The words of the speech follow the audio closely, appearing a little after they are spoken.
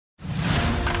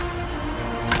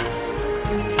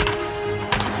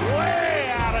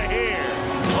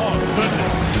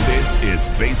is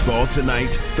Baseball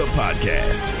Tonight, the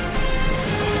podcast.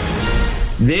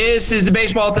 This is the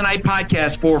Baseball Tonight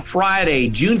podcast for Friday,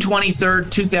 June 23rd,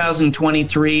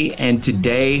 2023, and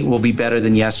today will be better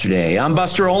than yesterday. I'm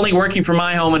Buster Olney, working from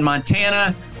my home in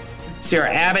Montana.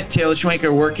 Sarah Abbott, Taylor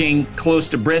Schwenker working close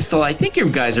to Bristol. I think you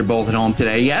guys are both at home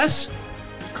today, yes?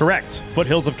 Correct.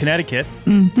 Foothills of Connecticut.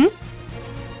 Mm-hmm.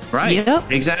 Right. Yep.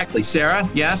 Exactly. Sarah,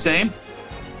 yeah, same?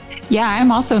 Yeah,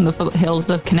 I'm also in the foothills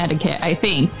of Connecticut, I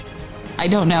think. I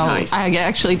don't know. Nice. I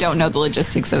actually don't know the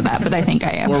logistics of that, but I think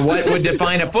I am. Or what would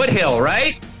define a foothill,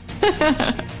 right?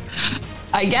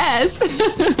 I guess.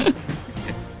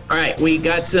 All right, we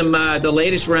got some the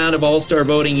latest round of All-Star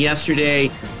voting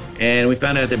yesterday, and we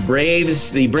found out the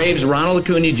Braves, Ronald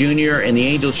Acuna Jr. and the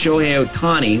Angels Shohei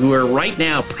Ohtani, who are right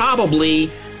now probably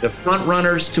the front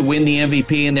runners to win the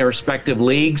MVP in their respective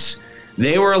leagues.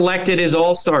 They were elected as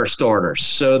all-star starters,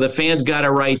 so the fans got it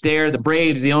right there. The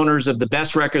Braves, the owners of the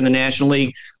best record in the National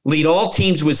League, lead all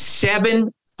teams with 7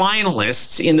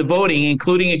 finalists in the voting,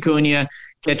 including Acuna,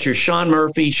 catcher Sean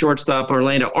Murphy, shortstop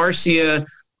Orlando Arcia,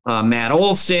 Matt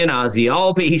Olson, Ozzie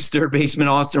Albies, third baseman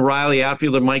Austin Riley,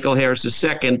 outfielder Michael Harris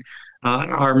II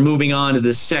are moving on to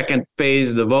the second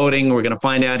phase of the voting. We're going to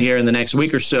find out here in the next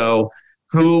week or so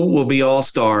who will be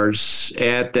all-stars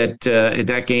at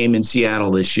that game in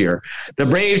Seattle this year. The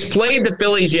Braves played the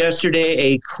Phillies yesterday,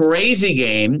 a crazy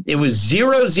game. It was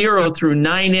 0-0 through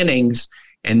 9 innings,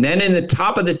 and then in the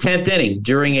top of the 10th inning,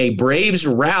 during a Braves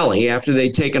rally after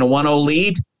they'd taken a 1-0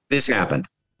 lead, this happened.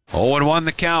 0-1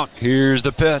 the count. Here's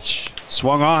the pitch.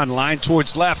 Swung on, line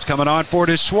towards left, coming on for it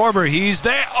is Schwarber. He's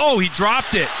there. Oh, he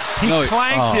dropped it. He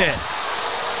clanked it.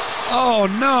 Oh,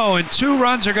 no, and 2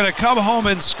 runs are going to come home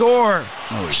and score.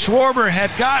 Schwarber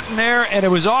had gotten there, and it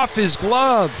was off his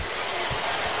glove.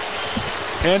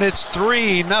 And it's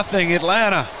 3-0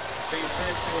 Atlanta.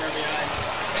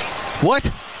 What?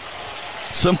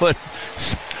 Somebody...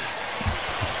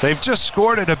 They've just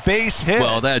scored at a base hit.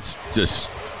 Well, that's just...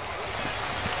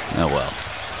 Oh, well.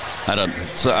 I don't...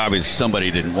 So obviously, somebody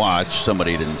didn't watch.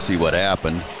 Somebody didn't see what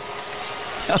happened.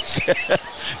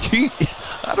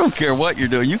 I don't care what you're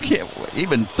doing. You can't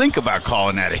even think about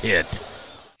calling that a hit.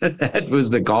 That was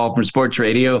the call from Sports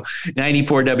Radio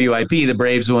 94 WIP. The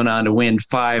Braves went on to win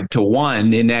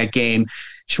 5-1 in that game.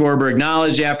 Schwarber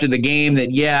acknowledged after the game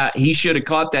that, yeah, he should have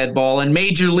caught that ball. And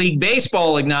Major League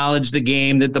Baseball acknowledged the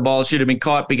game that the ball should have been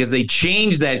caught because they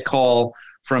changed that call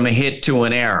from a hit to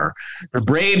an error. The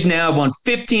Braves now have won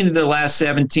 15 of their last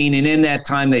 17, and in that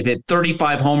time they've hit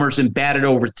 35 homers and batted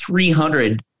over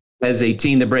 300 as a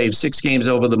team. The Braves 6 games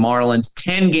over the Marlins,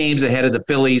 10 games ahead of the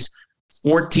Phillies,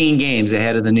 14 games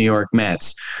ahead of the New York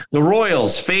Mets. The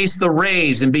Royals face the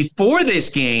Rays, and before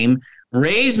this game,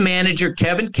 Rays manager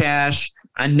Kevin Cash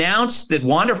announced that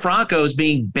Wander Franco is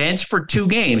being benched for 2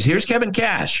 games. Here's Kevin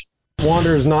Cash.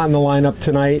 Wander is not in the lineup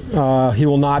tonight. He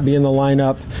will not be in the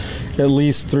lineup at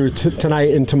least through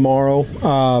tonight and tomorrow.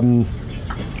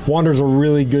 Wander's a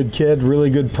really good kid, really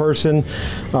good person.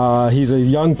 He's a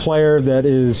young player that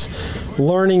is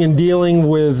learning and dealing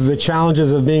with the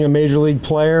challenges of being a major league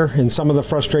player and some of the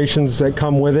frustrations that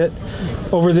come with it.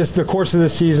 Over the course of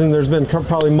this season, there's been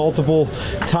probably multiple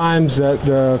times that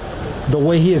the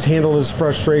way he has handled his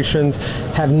frustrations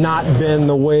have not been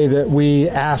the way that we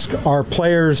ask our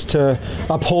players to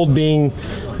uphold being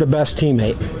the best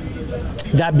teammate.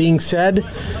 That being said,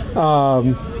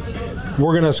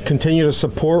 we're going to continue to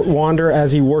support Wander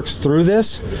as he works through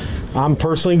this. I'm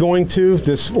personally going to.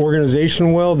 This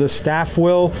organization will. This staff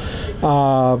will.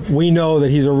 We know that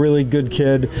he's a really good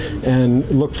kid and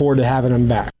look forward to having him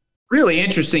back. Really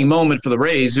interesting moment for the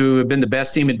Rays, who have been the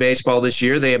best team in baseball this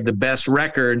year. They have the best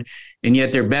record, and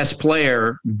yet their best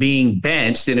player being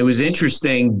benched. And it was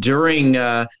interesting during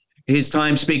his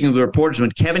time speaking to the reporters when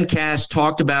Kevin Cash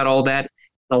talked about all that.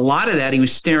 A lot of that, he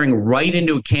was staring right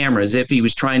into a camera as if he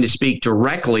was trying to speak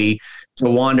directly to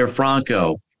Wander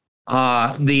Franco.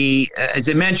 As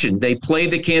I mentioned, they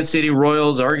played the Kansas City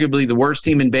Royals, arguably the worst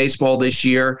team in baseball this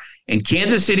year, and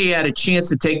Kansas City had a chance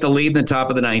to take the lead in the top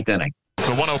of the 9th inning.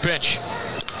 The 1-0 pitch.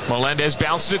 Melendez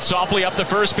bounces it softly up the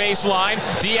first base line.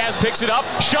 Diaz picks it up,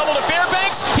 shovel to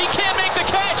Fairbanks. He can't make the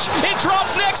catch. It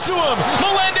drops next to him.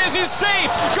 Melendez is safe.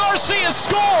 Garcia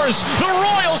scores. The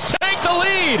Royals take the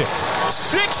lead.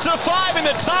 6-5 in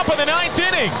the top of the 9th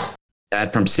inning.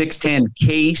 That from 610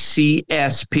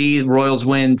 KCSP, the Royals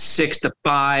win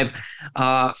 6-5.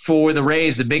 For the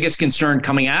Rays, the biggest concern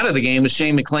coming out of the game was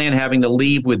Shane McClanahan having to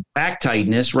leave with back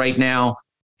tightness. Right now,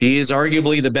 he is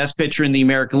arguably the best pitcher in the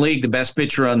American League, the best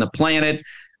pitcher on the planet.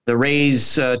 The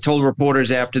Rays told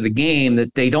reporters after the game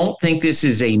that they don't think this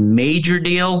is a major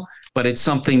deal, but it's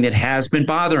something that has been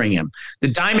bothering him.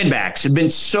 The Diamondbacks have been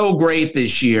so great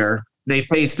this year. They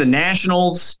faced the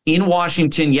Nationals in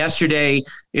Washington yesterday.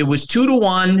 It was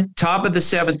 2-1, top of the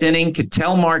 7th inning.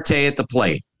 Ketel Marte at the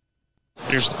plate.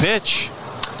 Here's the pitch.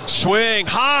 Swing,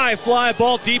 high, fly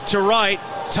ball deep to right.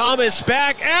 Thomas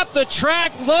back at the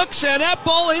track, looks, and that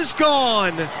ball is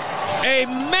gone. A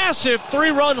massive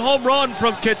 3-run home run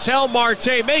from Ketel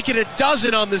Marte, making it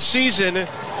 12 on the season.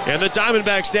 And the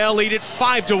Diamondbacks now lead it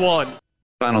 5-1.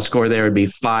 Final score there would be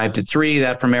 5-3.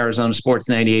 That from Arizona Sports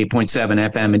 98.7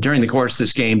 FM. And during the course of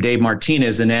this game, Dave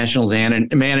Martinez, the Nationals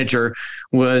manager,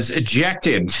 was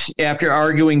ejected after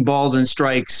arguing balls and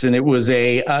strikes. And it was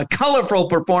a colorful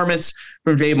performance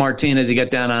from Dave Martinez. He got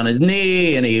down on his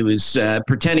knee and he was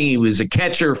pretending he was a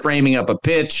catcher, framing up a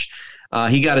pitch.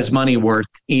 He got his money worth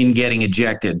in getting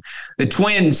ejected. The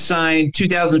Twins signed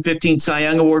 2015 Cy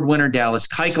Young Award winner Dallas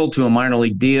Keuchel to a minor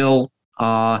league deal.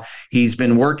 He's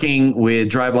been working with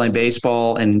Driveline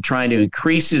Baseball and trying to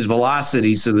increase his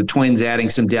velocity, so the Twins adding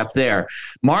some depth there.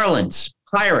 Marlins,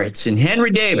 Pirates, and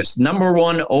Henry Davis, number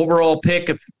 1 overall pick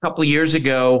a couple of years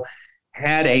ago,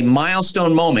 had a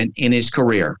milestone moment in his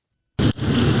career.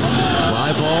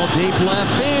 Fly ball deep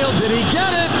left field. Did he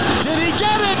get it? Did he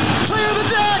get it? Clear the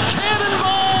deck.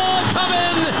 Cannonball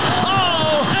coming.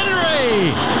 Oh,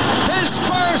 Henry. His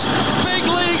first big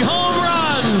league home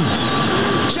run.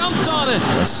 Jumped on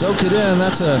it. Soak it in.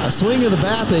 That's a swing of the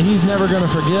bat that he's never going to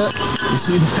forget. You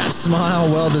see that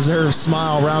smile, well-deserved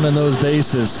smile rounding those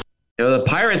bases. You know, the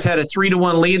Pirates had a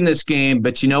 3-1 lead in this game,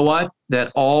 but you know what?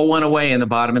 That all went away in the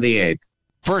bottom of the 8th.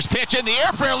 First pitch in the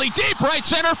air, fairly deep, right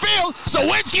center field.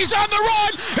 Sawinski's on the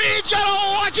run. He's got to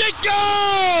watch it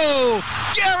go.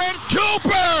 Garrett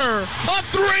Cooper, a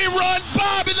 3-run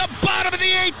bomb in the bottom of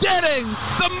the 8th inning.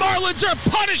 The Marlins are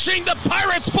punishing the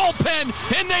Pirates bullpen,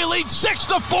 and they lead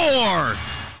 6-4.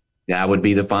 That would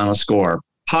be the final score.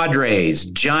 Padres,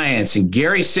 Giants, and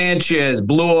Gary Sanchez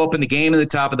blew open the game in the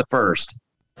top of the 1st.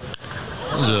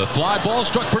 It was a fly ball,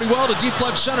 struck pretty well to deep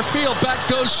left center field. Back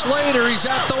goes Slater. He's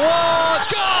at the wall. It's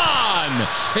gone!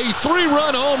 A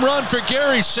 3-run home run for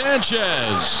Gary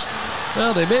Sanchez.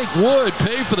 Well, they make Wood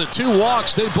pay for the 2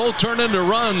 walks. They both turn into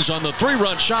runs on the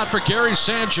 3-run shot for Gary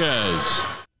Sanchez.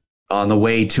 On the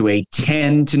way to a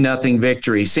 10-0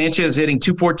 victory. Sanchez hitting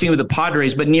 .214 with the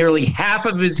Padres, but nearly half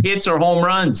of his hits are home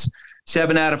runs.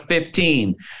 7 out of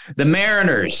 15. The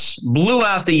Mariners blew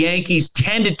out the Yankees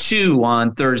 10-2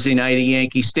 on Thursday night at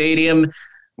Yankee Stadium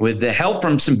with the help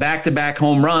from some back-to-back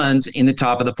home runs in the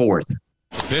top of the 4th.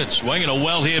 Pitch, swinging a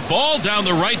well-hit ball down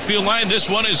the right field line. This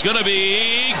one is going to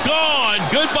be gone.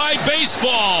 Goodbye,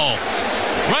 baseball.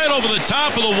 Right over the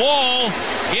top of the wall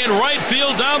in right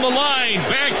field down the line.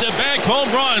 Back-to-back home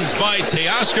runs by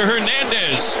Teoscar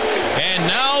Hernandez. And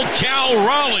now Cal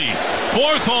Raleigh.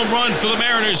 4th home run for the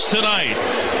Mariners tonight.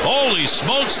 Holy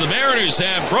smokes, the Mariners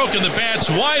have broken the bats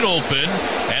wide open.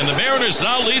 And the Mariners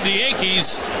now lead the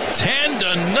Yankees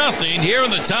 10-0 here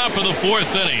in the top of the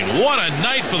 4th inning. What a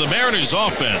night for the Mariners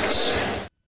offense.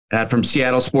 That from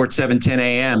Seattle Sports 710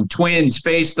 AM. Twins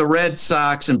faced the Red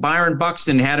Sox, and Byron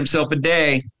Buxton had himself a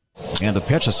day. And the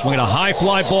pitch, a swing, a high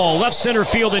fly ball, left center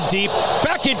field and deep.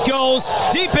 Back it goes,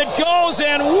 deep it goes,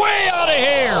 and way out of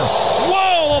here.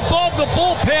 Whoa, above the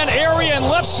bullpen area in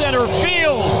left center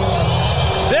field.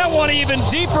 That one even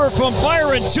deeper from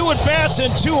Byron. 2 at-bats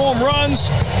and 2 home runs.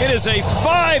 It is a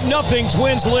 5-0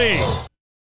 Twins lead.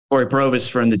 Corey Provis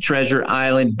from the Treasure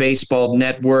Island Baseball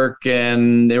Network,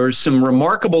 and there were some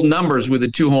remarkable numbers with the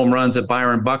 2 home runs that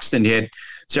Byron Buxton hit.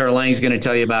 Sarah Lang's going to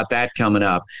tell you about that coming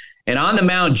up. And on the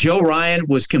mound, Joe Ryan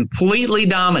was completely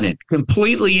dominant,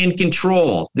 completely in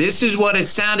control. This is what it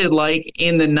sounded like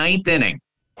in the 9th inning.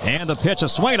 And the pitch, a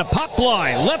swing, a pop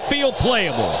fly, left field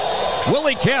playable.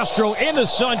 Willie Castro in the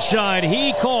sunshine.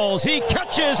 He calls, he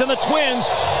catches, and the Twins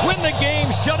win the game,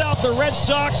 shut out the Red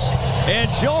Sox. And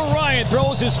Joe Ryan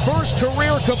throws his first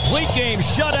career complete game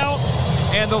shutout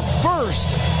and the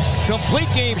first complete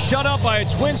game shutout by a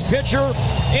Twins pitcher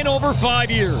in over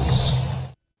 5 years.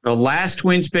 The last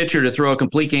Twins pitcher to throw a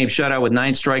complete game shutout with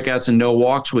 9 strikeouts and no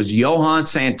walks was Johan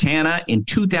Santana in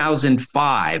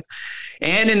 2005.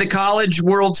 And in the College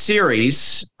World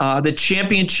Series, the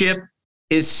championship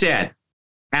is set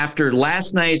after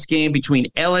last night's game between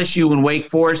LSU and Wake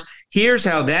Forest. Here's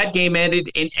how that game ended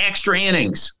in extra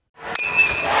innings.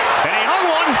 And he hung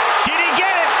one. Did he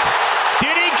get it?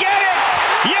 Did he get it?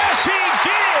 Yes, he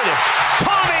did.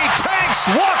 Tommy Tanks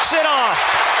walks it off.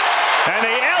 And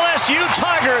the LSU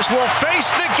Tigers will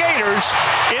face the Gators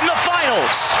in the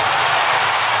finals.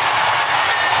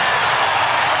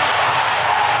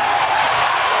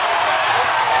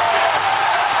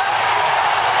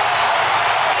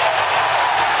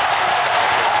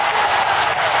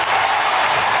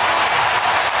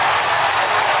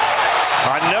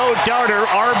 darter,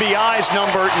 RBIs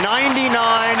number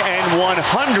 99 and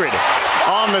 100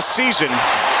 on the season.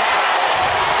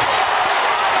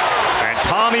 And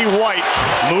Tommy White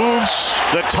moves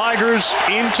the Tigers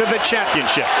into the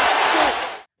championship.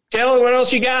 Taylor, what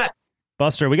else you got?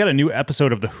 Buster, we got a new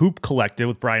episode of the Hoop Collective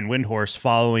with Brian Windhorst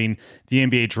following the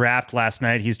NBA draft last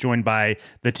night. He's joined by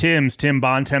the Tims, Tim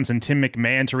Bontemps and Tim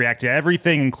McMahon, to react to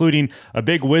everything, including a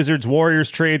big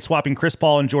Wizards-Warriors trade swapping Chris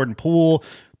Paul and Jordan Poole,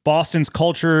 Boston's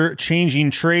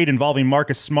culture-changing trade involving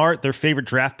Marcus Smart, their favorite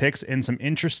draft picks, and some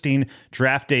interesting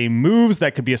draft day moves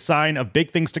that could be a sign of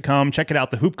big things to come. Check it out,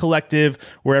 the Hoop Collective,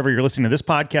 wherever you're listening to this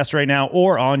podcast right now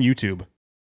or on YouTube.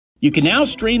 You can now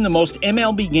stream the most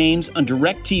MLB games on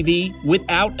DirecTV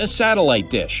without a satellite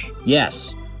dish.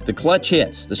 Yes, the clutch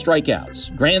hits, the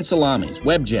strikeouts, grand salamis,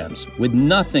 web gems, with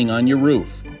nothing on your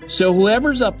roof. So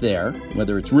whoever's up there,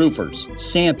 whether it's roofers,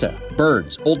 Santa,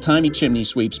 birds, old-timey chimney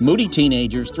sweeps, moody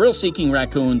teenagers, thrill-seeking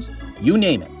raccoons, you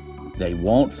name it, they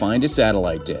won't find a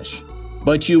satellite dish.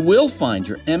 But you will find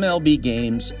your MLB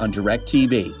games on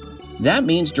DirecTV. That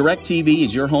means DirecTV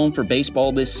is your home for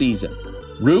baseball this season.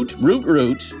 Root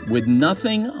with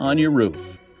nothing on your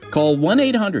roof. Call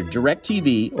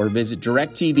 1-800-DIRECTV or visit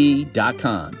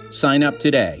directtv.com. Sign up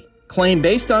today. Claim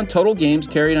based on total games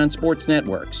carried on sports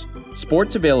networks.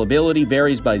 Sports availability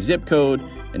varies by zip code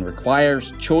and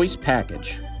requires choice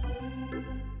package.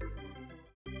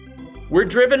 We're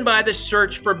driven by the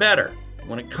search for better.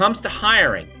 When it comes to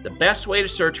hiring, the best way to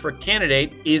search for a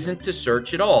candidate isn't to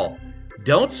search at all.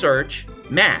 Don't search,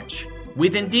 match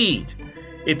with Indeed.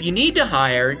 If you need to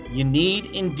hire, you need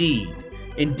Indeed.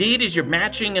 Indeed is your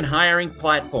matching and hiring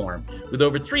platform with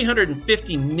over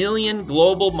 350 million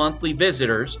global monthly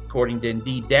visitors, according to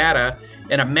Indeed data,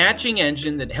 and a matching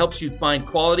engine that helps you find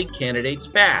quality candidates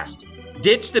fast.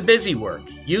 Ditch the busy work.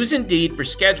 Use Indeed for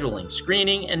scheduling,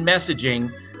 screening, and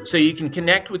messaging so you can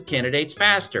connect with candidates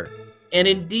faster. And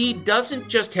Indeed doesn't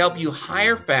just help you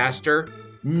hire faster.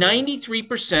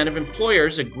 93% of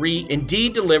employers agree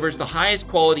Indeed delivers the highest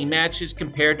quality matches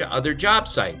compared to other job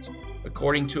sites,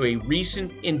 according to a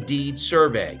recent Indeed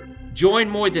survey. Join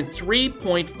more than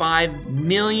 3.5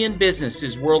 million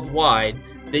businesses worldwide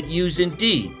that use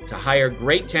Indeed to hire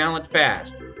great talent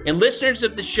fast. And listeners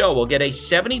of the show will get a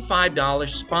 $75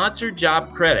 sponsored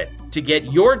job credit to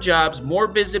get your jobs more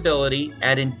visibility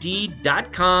at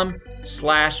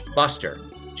Indeed.com/Buster.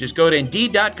 Just go to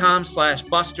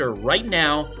Indeed.com/Buster right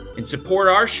now and support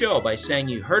our show by saying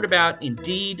you heard about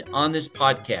Indeed on this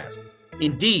podcast.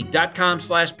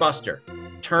 Indeed.com/Buster.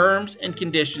 Terms and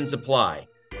conditions apply.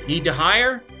 Need to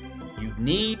hire? You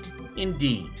need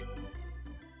Indeed.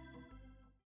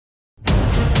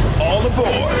 All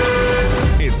aboard.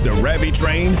 It's the Ravitch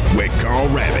Train with Carl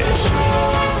Ravitch.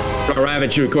 Carl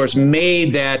Ravitch, who, of course,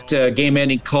 made that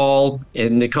game-ending call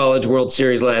in the College World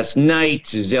Series last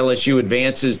night as LSU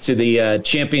advances to the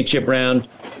championship round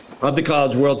of the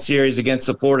College World Series against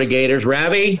the Florida Gators.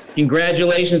 Ravi,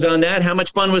 congratulations on that. How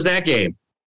much fun was that game?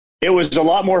 It was a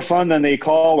lot more fun than the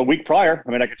call a week prior.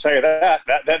 I mean, I can tell you that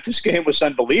this game was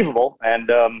unbelievable.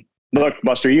 And look,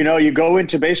 Buster, you go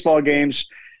into baseball games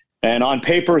and on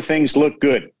paper things look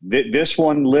good. This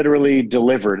one literally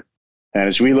delivered. And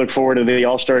as we look forward to the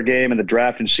All-Star game and the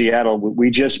draft in Seattle,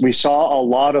 we saw a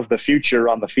lot of the future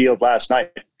on the field last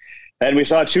night. And we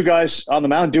saw two guys on the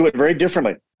mound do it very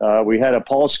differently. We had a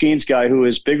Paul Skeens guy who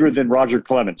is bigger than Roger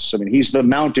Clemens. I mean, he's the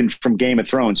mountain from Game of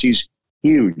Thrones. He's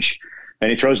huge. And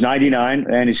he throws 99,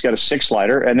 and he's got a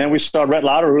 6-slider. And then we saw Rhett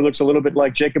Lauder, who looks a little bit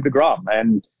like Jacob deGrom,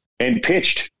 and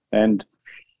pitched. And,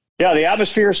 yeah, the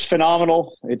atmosphere is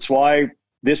phenomenal. It's why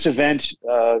this event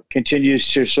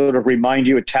continues to sort of remind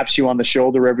you, it taps you on the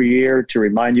shoulder every year to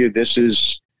remind you this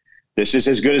is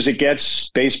as good as it gets.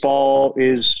 Baseball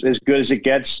is as good as it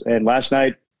gets. And last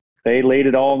night they laid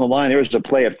it all on the line. There was a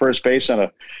play at first base on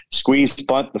a squeezed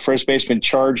bunt. The first baseman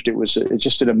charged. It was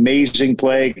just an amazing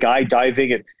play, guy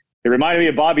diving. It reminded me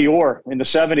of Bobby Orr in the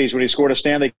 70s when he scored a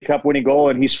Stanley Cup winning goal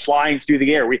and he's flying through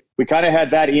the air. We kind of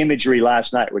had that imagery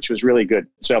last night, which was really good.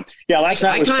 So, yeah, last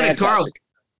night was fantastic.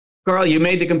 Carl, you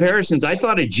made the comparisons. I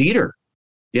thought of Jeter,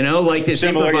 like this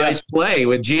improvised play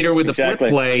with Jeter with the flip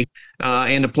play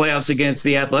in the playoffs against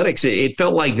the Athletics. It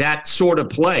felt like that sort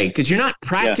of play because you're not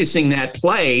practicing that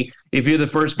play if you're the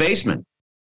first baseman.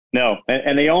 No,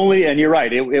 and you're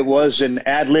right, it was an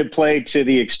ad-lib play to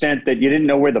the extent that you didn't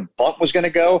know where the bunt was going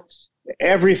to go.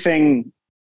 Everything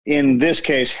in this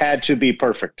case had to be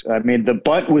perfect. I mean, the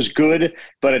bunt was good,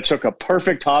 but it took a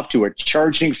perfect hop to a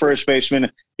charging first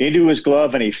baseman into his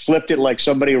glove, and he flipped it like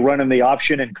somebody running the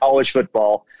option in college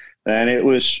football, and it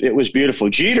was beautiful.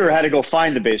 Jeter had to go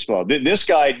find the baseball. This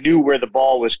guy knew where the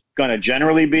ball was going to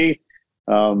generally be.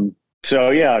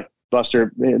 So, yeah,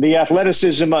 Buster. The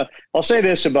athleticism, I'll say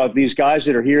this about these guys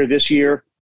that are here this year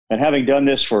and having done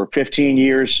this for 15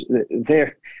 years,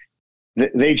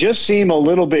 they just seem a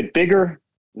little bit bigger.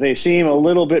 They seem a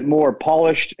little bit more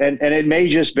polished, and it may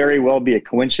just very well be a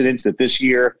coincidence that this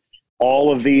year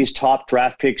all of these top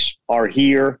draft picks are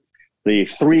here. The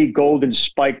 3 Golden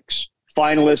Spikes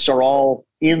finalists are all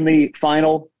in the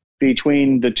final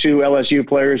between the 2 LSU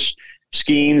players,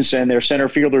 Skeens and their center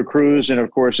fielder Cruz, and of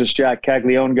course this Jack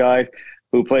Caglione guy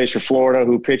who plays for Florida,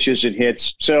 who pitches and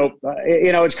hits. So,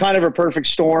 it's kind of a perfect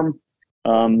storm,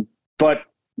 but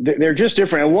they're just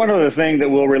different. And one other thing that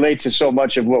will relate to so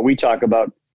much of what we talk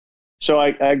about. So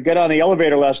I got on the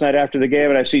elevator last night after the game,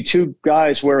 and I see 2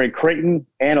 guys wearing Creighton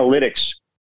Analytics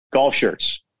golf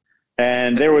shirts.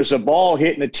 And there was a ball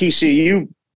hit in a TCU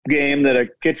game that a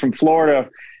kid from Florida,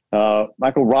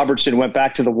 Michael Robertson, went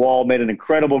back to the wall, made an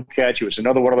incredible catch. It was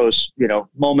another one of those,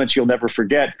 moments you'll never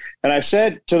forget. And I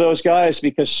said to those guys,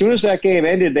 because as soon as that game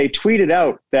ended, they tweeted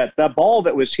out that that ball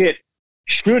that was hit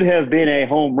should have been a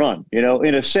home run.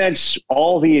 In a sense,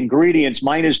 all the ingredients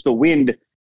minus the wind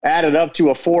added up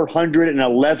to a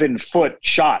 411-foot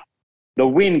shot. The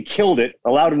wind killed it,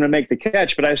 allowed him to make the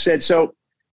catch. But I said, so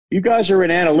you guys are in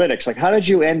analytics. Like, how did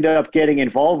you end up getting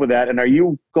involved with that? And are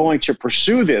you going to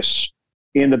pursue this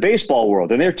in the baseball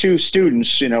world? And they're 2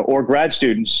 students, or grad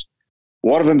students.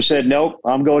 One of them said, nope,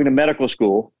 I'm going to medical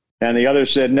school. And the other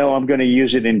said, no, I'm going to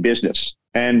use it in business.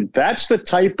 And that's the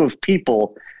type of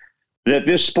people that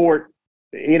this sport,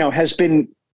 has been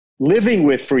living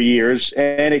with for years,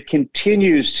 and it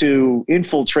continues to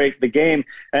infiltrate the game.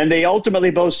 And they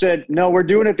ultimately both said, no, we're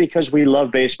doing it because we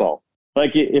love baseball.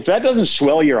 Like, if that doesn't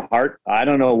swell your heart, I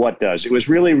don't know what does. It was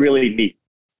really, really neat.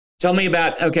 Tell me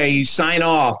about, you sign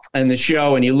off in the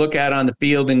show and you look out on the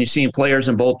field and you're seeing players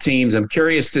on both teams. I'm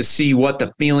curious to see what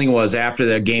the feeling was after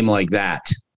that game like that.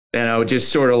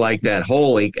 Just sort of like that,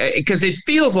 because it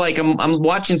feels like I'm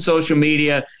watching social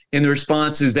media and the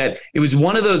responses that it was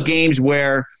one of those games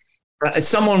where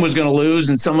someone was going to lose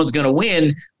and someone's going to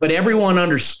win, but everyone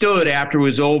understood after it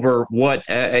was over what,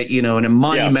 in a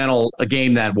monumental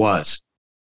game that was.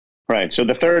 Right. So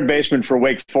the third baseman for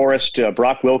Wake Forest,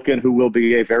 Brock Wilken, who will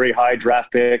be a very high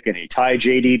draft pick, and he tied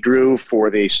J.D. Drew for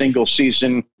the single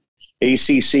season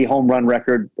ACC home run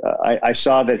record. I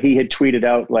saw that he had tweeted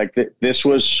out like this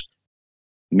was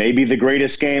maybe the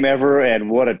greatest game ever, and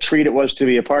what a treat it was to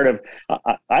be a part of.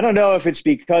 I don't know if it's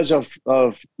because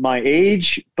of my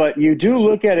age, but you do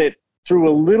look at it through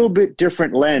a little bit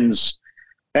different lens.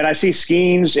 And I see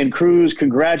Skeens and Cruz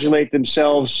congratulate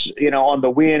themselves, on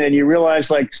the win, and you realize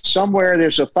like somewhere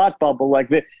there's a thought bubble like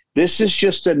that. This is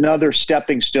just another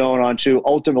stepping stone onto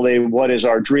ultimately what is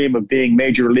our dream of being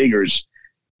major leaguers.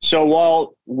 So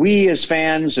while we as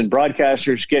fans and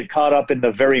broadcasters get caught up in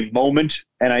the very moment,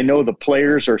 and I know the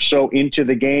players are so into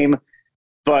the game,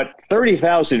 but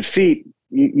 30,000 feet,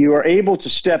 you are able to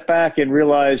step back and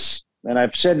realize, and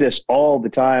I've said this all the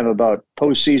time about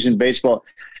postseason baseball,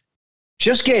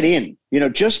 just get in,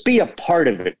 just be a part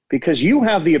of it, because you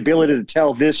have the ability to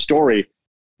tell this story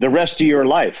the rest of your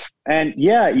life. And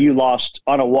yeah, you lost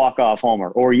on a walk-off homer,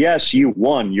 or yes, you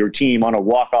won your team on a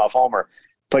walk-off homer.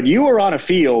 But you were on a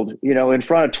field, in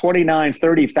front of 29,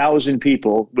 30,000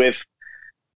 people with,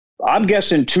 I'm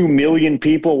guessing, 2 million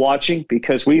people watching,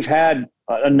 because we've had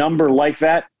a number like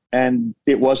that, and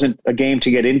it wasn't a game to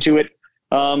get into it,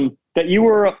 that you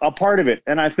were a part of it.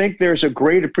 And I think there's a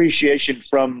great appreciation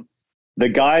from the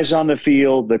guys on the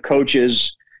field, the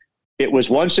coaches. It was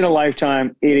once in a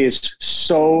lifetime. It is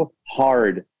so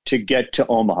hard to get to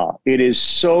Omaha. It is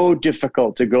so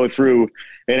difficult to go through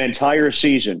an entire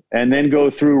season and then go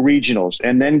through regionals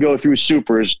and then go through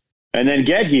supers and then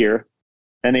get here.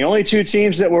 And the only 2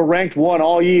 teams that were ranked 1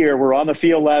 all year were on the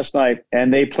field last night,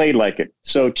 and they played like it.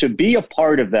 So to be a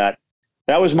part of that,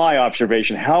 that was my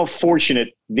observation, how fortunate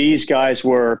these guys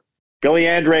were. Billy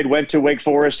Andrade went to Wake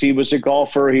Forest. He was a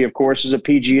golfer. He, of course, is a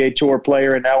PGA Tour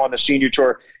player and now on the senior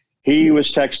tour. He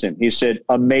was texting. He said,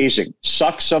 amazing.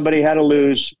 Sucks somebody had to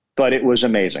lose, but it was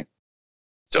amazing.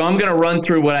 So I'm going to run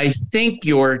through what I think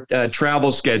your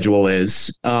travel schedule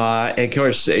is. Of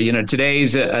course,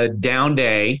 today's a down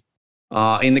day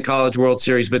in the College World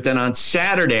Series, but then on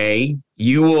Saturday,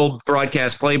 you will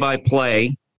broadcast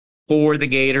play-by-play for the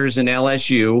Gators and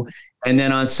LSU. And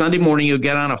then on Sunday morning, you'll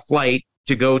get on a flight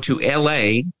to go to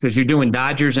LA because you're doing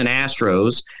Dodgers and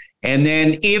Astros. And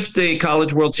then if the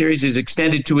College World Series is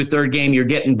extended to a third game, you're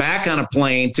getting back on a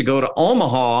plane to go to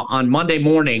Omaha on Monday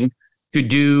morning to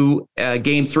do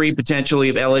game 3 potentially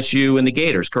of LSU and the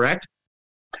Gators, correct?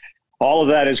 All of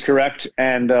that is correct.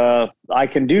 And I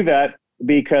can do that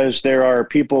because there are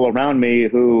people around me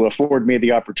who afford me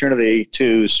the opportunity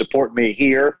to support me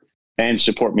here and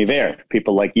support me there.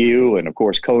 People like you, and of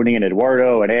course, Cody and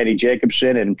Eduardo and Andy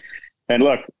Jacobson. And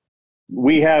look,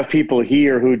 we have people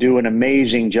here who do an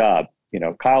amazing job.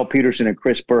 Kyle Peterson and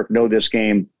Chris Burke know this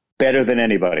game better than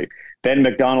anybody. Ben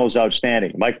McDonald's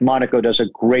outstanding. Mike Monaco does a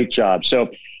great job. So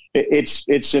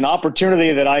it's an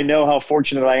opportunity that I know how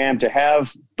fortunate I am to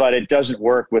have, but it doesn't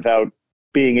work without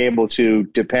being able to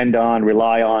depend on,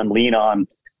 rely on, lean on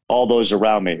all those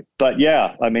around me. But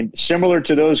yeah, I mean, similar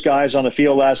to those guys on the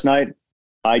field last night,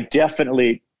 I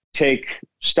definitely take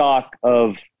stock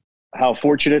of how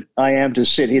fortunate I am to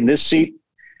sit in this seat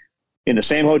in the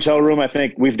same hotel room. I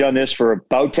think we've done this for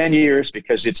about 10 years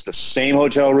because it's the same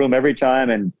hotel room every time.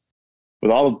 And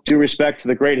with all due respect to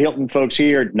the great Hilton folks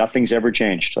here, nothing's ever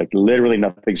changed. Like literally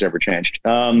nothing's ever changed.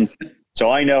 So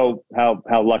I know how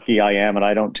lucky I am, and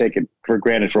I don't take it for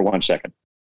granted for 1 second.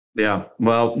 Yeah.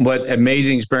 Well, what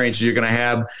amazing experiences you're going to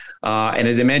have. And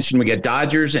as I mentioned, we get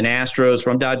Dodgers and Astros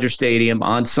from Dodger Stadium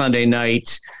on Sunday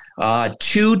night.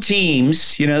 Two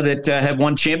teams, that have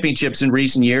won championships in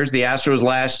recent years, the Astros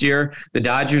last year, the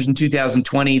Dodgers in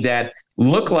 2020, that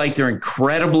look like they're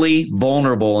incredibly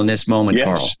vulnerable in this moment, yes.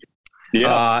 Carl.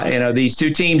 Yeah. These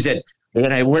two teams that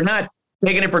we're not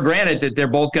taking it for granted that they're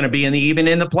both going to be even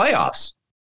in the playoffs.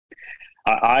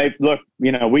 I look,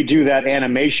 we do that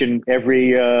animation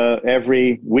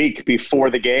every week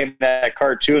before the game, that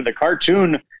cartoon. The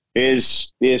cartoon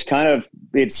is kind of,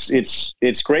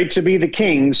 it's great to be the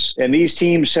Kings, and these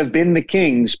teams have been the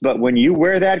Kings, but when you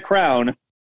wear that crown,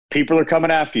 people are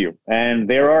coming after you, and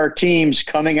there are teams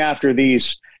coming after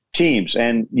these teams.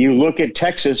 And you look at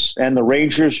Texas and the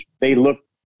Rangers, they look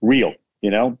real.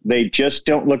 They just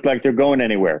don't look like they're going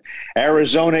anywhere.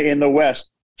 Arizona in the West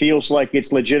feels like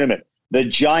it's legitimate. The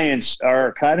Giants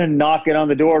are kind of knocking on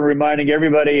the door and reminding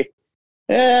everybody,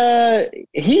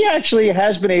 he actually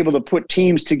has been able to put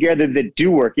teams together that do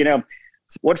work.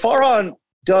 What Farhan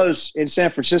does in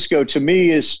San Francisco to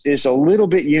me is a little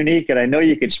bit unique, and I know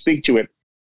you could speak to it.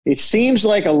 It seems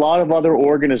like a lot of other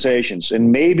organizations, and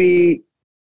maybe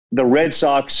the Red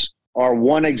Sox are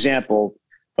one example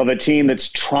of a team that's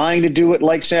trying to do it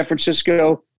like San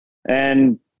Francisco,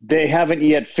 and they haven't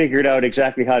yet figured out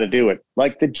exactly how to do it.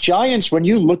 Like the Giants, when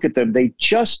you look at them, they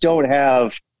just don't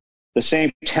have the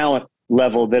same talent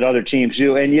level that other teams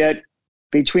do. And yet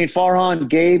between Farhan,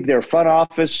 Gabe, their front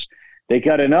office, they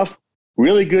got enough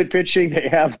really good pitching. They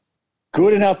have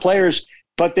good enough players,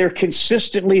 but they're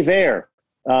consistently there.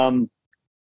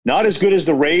 Not as good as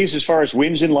the Rays as far as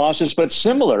wins and losses, but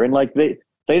similar. And like they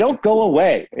don't go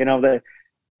away.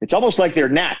 It's almost like they're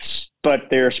gnats, but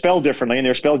they're spelled differently, and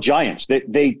they're spelled Giants.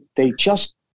 They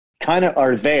just kind of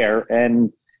are there,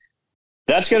 and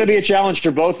that's going to be a challenge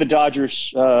for both the Dodgers,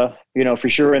 for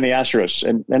sure, and the Astros.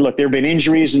 And look, there have been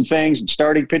injuries and things, and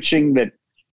starting pitching that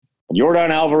Yordan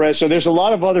Alvarez. So there's a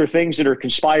lot of other things that are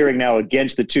conspiring now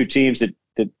against the two teams that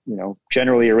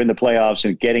generally are in the playoffs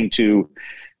and getting to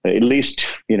at least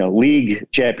league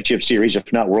championship series,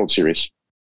 if not World Series.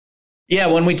 Yeah,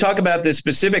 when we talk about the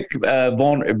specific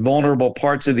vulnerable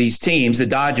parts of these teams, the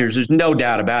Dodgers, there's no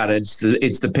doubt about it.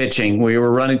 It's the pitching. We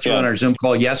were running through on our Zoom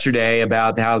call yesterday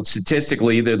about how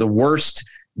statistically they're the worst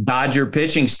Dodger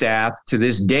pitching staff to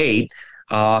this date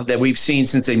that we've seen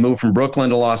since they moved from Brooklyn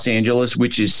to Los Angeles,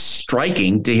 which is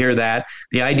striking to hear that.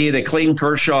 The idea that Clayton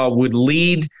Kershaw would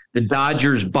lead the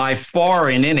Dodgers by far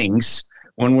in innings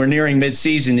when we're nearing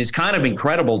midseason is kind of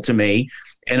incredible to me.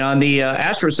 And on the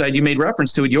Astros side, you made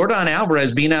reference to it. Yordan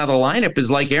Alvarez being out of the lineup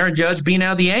is like Aaron Judge being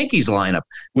out of the Yankees lineup.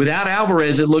 Without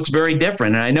Alvarez, it looks very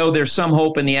different. And I know there's some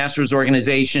hope in the Astros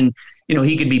organization.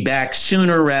 He could be back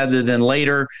sooner rather than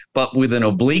later. But with an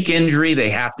oblique injury, they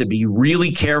have to be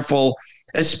really careful,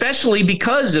 especially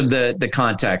because of the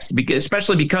context.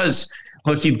 Especially because,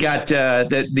 look, you've got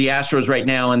the Astros right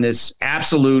now in this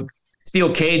absolute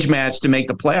steel cage match to make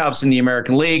the playoffs in the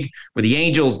American League with the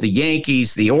Angels, the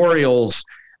Yankees, the Orioles.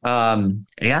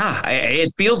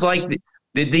 It feels like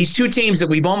these two teams that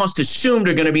we've almost assumed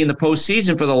are going to be in the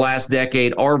postseason for the last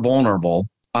decade are vulnerable.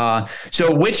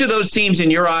 So which of those teams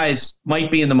in your eyes might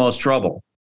be in the most trouble?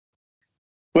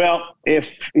 Well,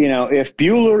 if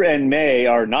Buehler and May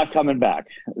are not coming back,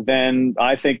 then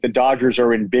I think the Dodgers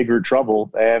are in bigger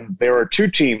trouble. And there are two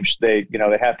teams they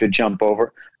have to jump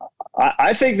over.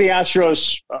 I think the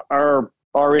Astros are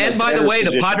in. And by the way,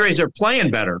 the Padres are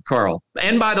playing better, Carl.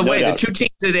 And by the way, the two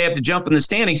teams that they have to jump in the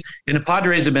standings, and the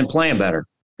Padres have been playing better.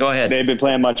 Go ahead. They've been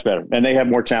playing much better, and they have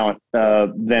more talent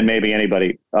than maybe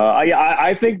anybody.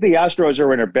 I think the Astros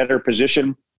are in a better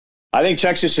position. I think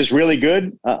Texas is really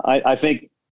good. I think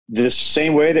the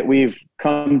same way that we've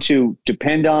come to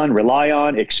depend on, rely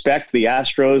on, expect the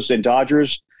Astros and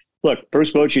Dodgers. Look,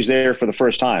 Bruce Bochy's there for the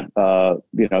first time.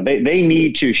 They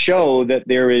need to show that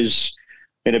there is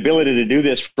an ability to do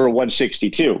this for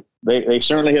 162. They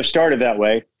certainly have started that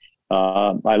way.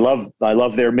 I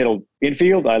love their middle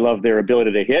infield. I love their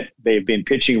ability to hit. They've been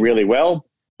pitching really well.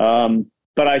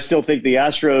 But I still think the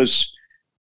Astros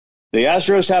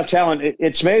have talent.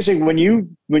 It's amazing when you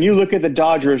look at the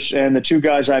Dodgers and the two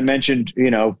guys I mentioned,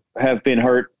 have been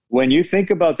hurt. When you think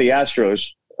about the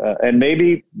Astros, and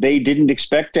maybe they didn't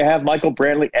expect to have Michael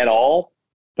Brantley at all,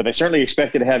 but they certainly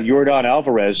expected to have Yordan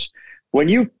Alvarez. When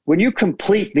you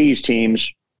complete these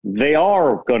teams, they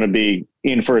are going to be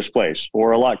in first place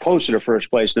or a lot closer to first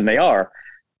place than they are.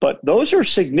 But those are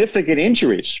significant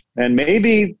injuries. And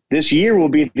maybe this year will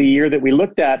be the year that we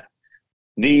looked at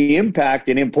the impact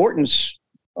and importance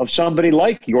of somebody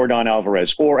like Yordan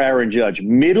Alvarez or Aaron Judge,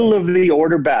 middle of the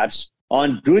order bats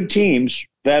on good teams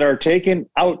that are taken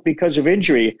out because of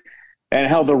injury, and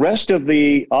how the rest of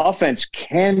the offense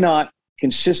cannot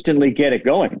consistently get it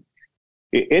going.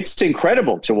 It's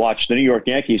incredible to watch the New York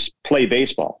Yankees play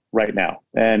baseball right now.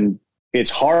 And it's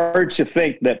hard to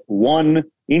think that one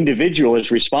individual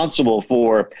is responsible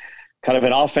for kind of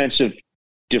an offensive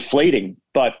deflating,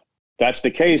 but that's the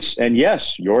case. And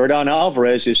yes, Yordan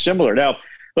Alvarez is similar. Now,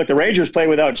 look, the Rangers played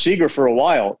without Seager for a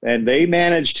while, and they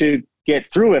managed to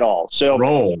get through it all. So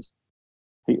roll.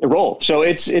 So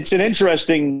it's an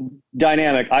interesting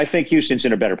dynamic. I think Houston's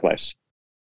in a better place.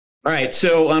 All right.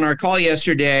 So on our call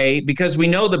yesterday, because we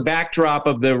know the backdrop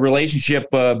of the relationship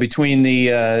between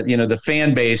the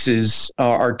fan bases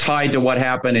are tied to what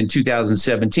happened in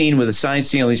 2017 with the sign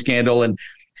stealing scandal. And,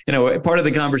 part of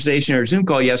the conversation or Zoom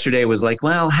call yesterday was like,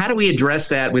 well, how do we address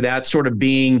that without sort of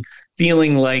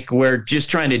feeling like we're just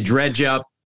trying to dredge up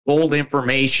old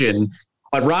information?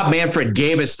 But Rob Manfred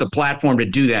gave us the platform to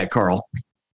do that, Carl,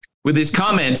 with his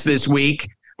comments this week,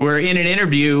 where in an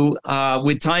interview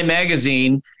with Time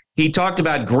Magazine, he talked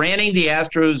about granting the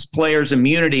Astros players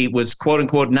immunity was, quote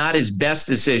unquote, not his best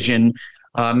decision.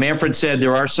 Manfred said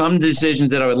there are some decisions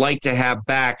that I would like to have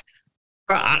back.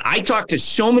 I talked to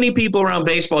so many people around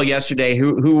baseball yesterday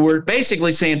who were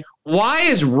basically saying, why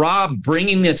is Rob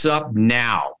bringing this up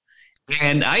now?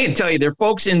 And I can tell you, there are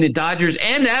folks in the Dodgers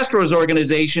and Astros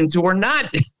organizations who are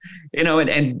not,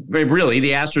 and really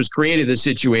the Astros created the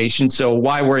situation, so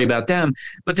why worry about them?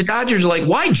 But the Dodgers are like,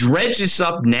 why dredge this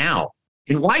up now?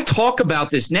 And why talk about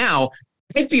this now?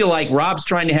 I feel like Rob's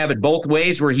trying to have it both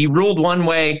ways, where he ruled one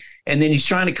way and then he's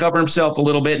trying to cover himself a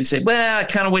little bit and say, well, I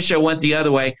kind of wish I went the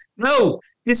other way. No,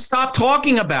 just stop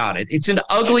talking about it. It's an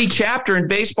ugly chapter in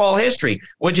baseball history.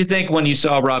 What'd you think when you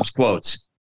saw Rob's quotes?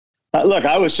 Look,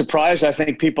 I was surprised. I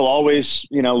think people always,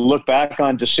 look back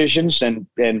on decisions and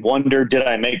wonder, did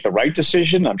I make the right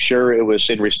decision? I'm sure it was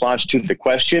in response to the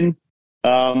question.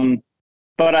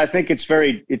 But I think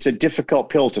it's a difficult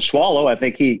pill to swallow. I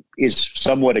think he is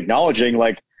somewhat acknowledging,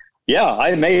 like, yeah,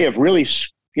 I may have really,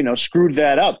 screwed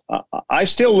that up. I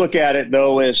still look at it,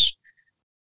 though, as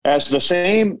the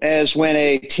same as when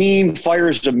a team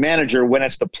fires a manager, when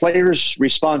it's the player's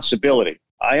responsibility.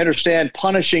 I understand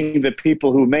punishing the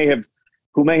people who may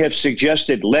have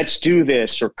suggested, let's do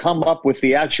this, or come up with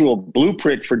the actual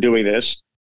blueprint for doing this.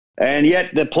 And yet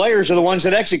the players are the ones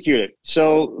that execute it.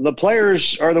 So the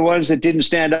players are the ones that didn't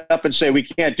stand up and say, we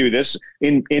can't do this.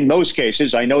 In most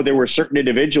cases, I know there were certain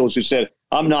individuals who said,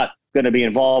 I'm not going to be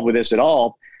involved with this at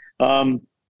all.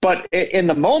 But in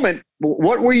the moment,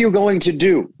 what were you going to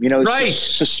do? Right.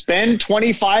 Suspend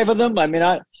 25 of them? I mean,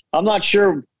 I'm not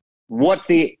sure what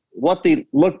they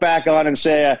look back on and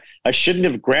say, I shouldn't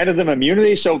have granted them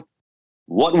immunity. So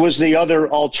what was the other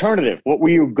alternative? What were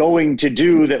you going to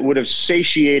do that would have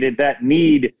satiated that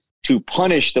need to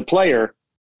punish the player?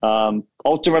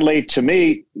 Ultimately, to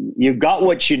me, you got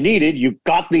what you needed. You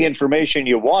got the information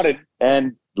you wanted,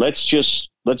 and let's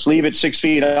leave it 6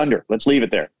 feet under. Let's leave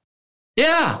it there.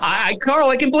 Yeah, Carl,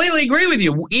 I completely agree with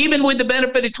you. Even with the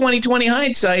benefit of 20/20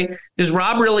 hindsight, does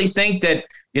Rob really think that,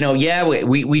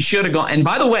 we should have gone? And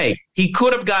by the way, he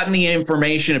could have gotten the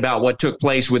information about what took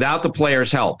place without the players'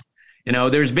 help.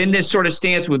 There's been this sort of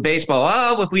stance with baseball.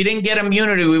 Oh, if we didn't get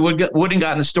immunity, we wouldn't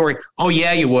gotten the story. Oh,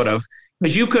 yeah, you would have.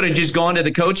 Because you could have just gone to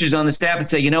the coaches on the staff and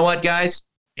say, you know what, guys,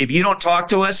 if you don't talk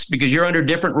to us because you're under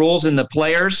different rules than the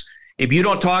players, if you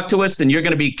don't talk to us, then you're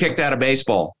going to be kicked out of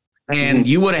baseball. And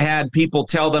you would have had people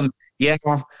tell them, yeah,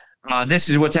 this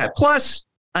is what's happening. Plus,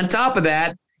 on top of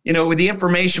that, with the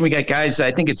information we got, guys,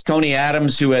 I think it's Tony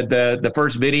Adams who had the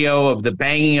first video of the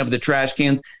banging of the trash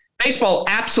cans. Baseball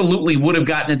absolutely would have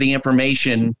gotten to the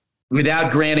information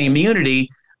without granting immunity.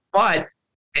 But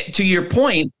to your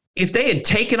point, if they had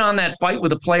taken on that fight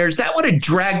with the players, that would have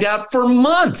dragged out for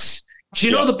months.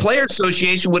 You know, the Player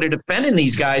Association would have defended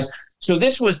these guys. So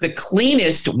this was the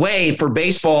cleanest way for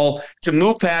baseball to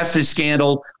move past this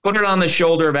scandal, put it on the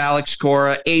shoulder of Alex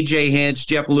Cora, AJ Hinch,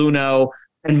 Jeff Luhnow,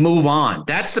 and move on.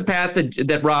 That's the path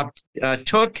that Rob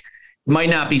took.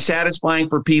 Might not be satisfying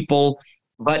for people,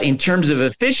 but in terms of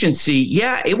efficiency,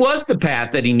 yeah, it was the path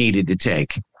that he needed to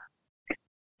take.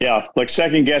 Yeah, like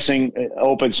second guessing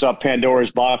opens up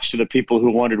Pandora's box to the people who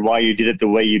wondered why you did it the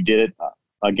way you did it.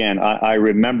 Again, I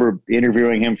remember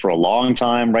interviewing him for a long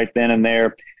time right then and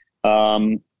there.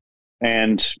 And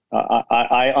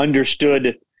I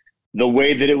understood the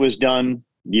way that it was done.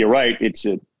 You're right. It's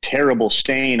a terrible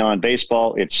stain on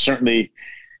baseball. It certainly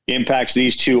impacts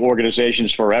these two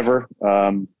organizations forever.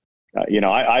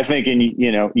 I think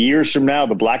in, years from now,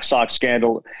 the Black Sox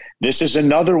scandal, this is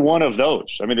another one of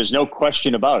those. I mean, there's no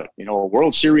question about it. A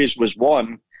World Series was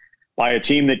won by a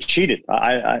team that cheated.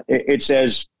 It's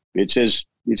as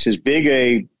big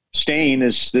a stain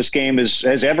as this game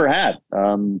has ever had.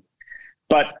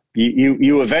 But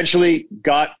you eventually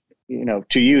got,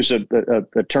 to use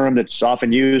a term that's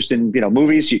often used in,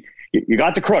 movies, you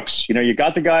got the crooks, you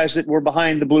got the guys that were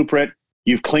behind the blueprint.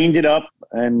 You've cleaned it up,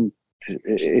 and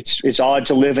it's odd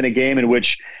to live in a game in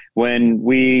which, when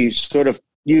we sort of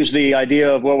use the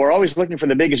idea of, well, we're always looking for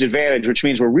the biggest advantage, which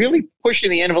means we're really pushing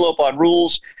the envelope on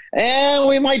rules, and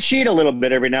we might cheat a little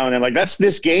bit every now and then. Like, that's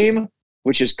this game,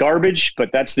 which is garbage,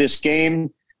 but that's this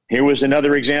game. Here was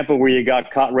another example where you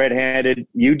got caught red-handed.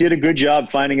 You did a good job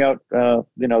finding out,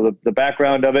 the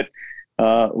background of it.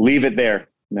 Leave it there.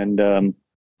 And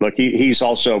look,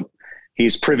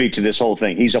 he's privy to this whole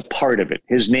thing. He's a part of it.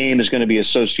 His name is going to be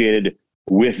associated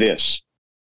with this.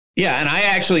 Yeah, and I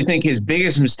actually think his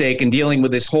biggest mistake in dealing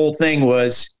with this whole thing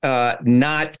was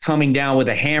not coming down with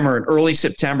a hammer in early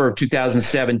September of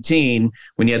 2017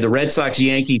 when you had the Red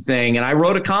Sox-Yankee thing. And I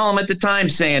wrote a column at the time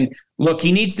saying, look,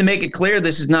 he needs to make it clear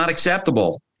this is not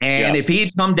acceptable. And if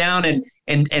he'd come down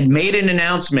and made an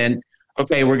announcement,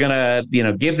 okay, we're going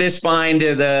to, give this fine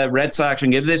to the Red Sox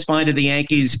and give this fine to the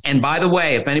Yankees. And by the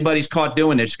way, if anybody's caught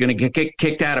doing this, going to get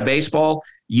kicked out of baseball,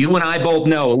 you and I both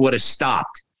know it would have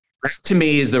stopped. That, to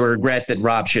me, is the regret that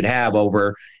Rob should have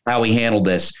over how he handled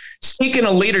this. Speaking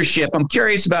of leadership, I'm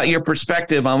curious about your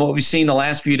perspective on what we've seen the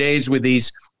last few days with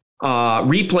these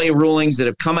replay rulings that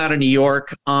have come out of New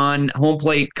York on home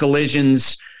plate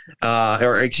collisions,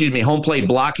 home plate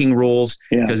blocking rules,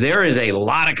 because there is a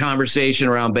lot of conversation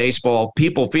around baseball,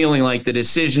 people feeling like the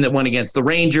decision that went against the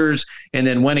Rangers and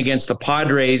then went against the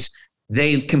Padres,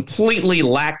 they completely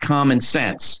lack common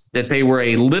sense, that they were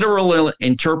a literal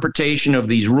interpretation of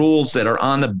these rules that are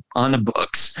on the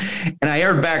books. And I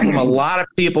heard back from a lot of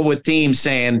people with teams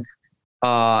saying,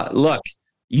 look,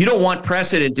 you don't want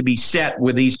precedent to be set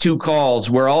with these two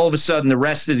calls where all of a sudden the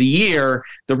rest of the year,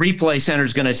 the replay center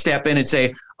is going to step in and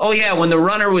say, oh yeah, when the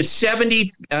runner was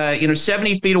 70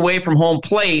 feet away from home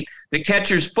plate, the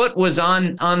catcher's foot was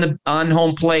on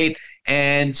home plate.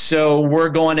 And so we're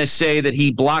going to say that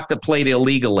he blocked the plate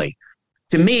illegally.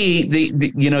 To me,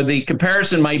 the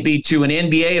comparison might be to an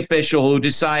NBA official who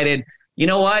decided, you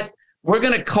know what, we're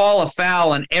going to call a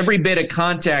foul on every bit of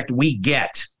contact we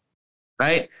get,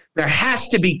 right? There has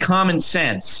to be common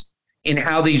sense in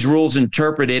how these rules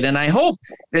interpreted. And I hope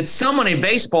that someone in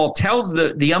baseball tells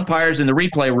the umpires in the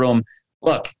replay room,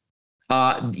 look,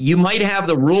 you might have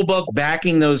the rule book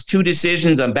backing those two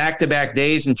decisions on back-to-back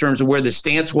days in terms of where the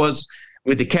stance was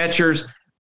with the catchers,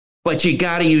 but you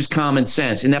got to use common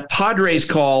sense. In that Padres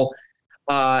call,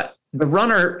 the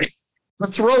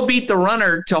throw beat the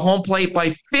runner to home plate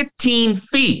by 15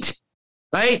 feet,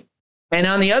 right? And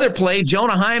on the other play,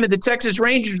 Jonah Heim of the Texas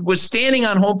Rangers was standing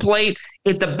on home plate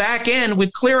at the back end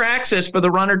with clear access for the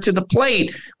runner to the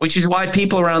plate, which is why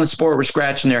people around the sport were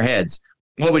scratching their heads.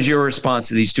 What was your response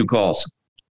to these two calls?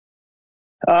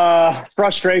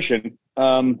 Frustration.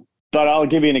 But I'll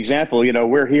give you an example.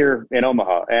 We're here in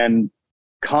Omaha, and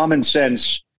common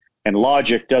sense and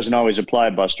logic doesn't always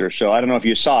apply, Buster. So I don't know if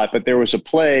you saw it, but there was a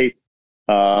play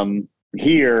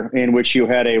here in which you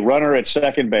had a runner at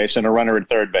second base and a runner at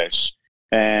third base.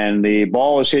 And the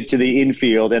ball is hit to the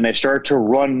infield, and they start to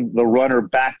run the runner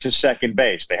back to second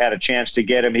base. They had a chance to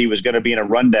get him. He was going to be in a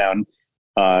rundown.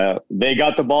 They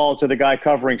got the ball to the guy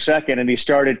covering second, and he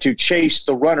started to chase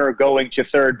the runner going to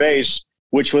third base,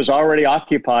 which was already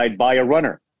occupied by a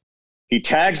runner. He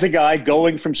tags the guy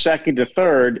going from second to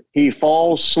third. He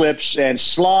falls, slips, and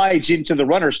slides into the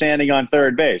runner standing on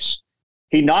third base.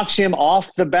 He knocks him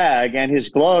off the bag, and his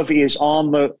glove is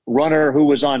on the runner who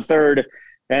was on third,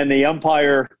 and the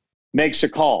umpire makes a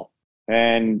call.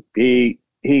 And he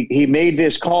he made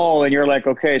this call, and you're like,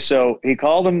 okay, so he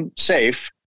called him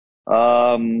safe.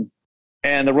 And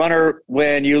the runner,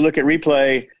 when you look at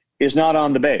replay, is not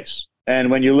on the base.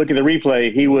 And when you look at the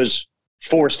replay, he was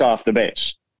forced off the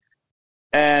base.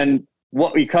 And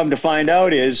what we come to find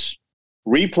out is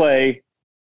replay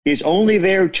is only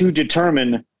there to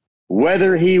determine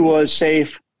whether he was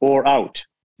safe or out.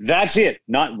 That's it.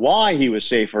 Not why he was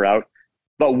safe or out,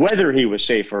 but whether he was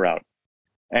safe or out.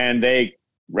 And they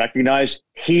recognize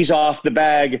he's off the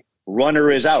bag,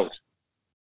 runner is out.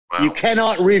 Wow. You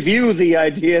cannot review the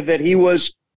idea that he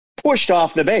was pushed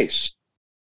off the base.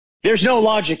 There's no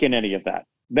logic in any of that.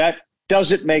 That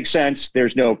doesn't make sense.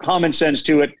 There's no common sense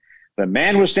to it. The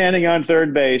man was standing on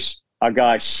third base. A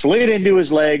guy slid into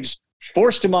his legs,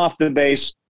 forced him off the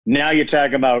base. Now you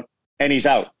tag him out, and he's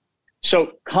out.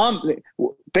 So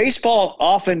baseball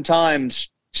oftentimes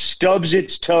stubs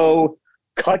its toe,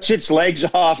 cuts its legs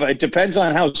off. It depends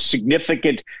on how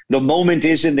significant the moment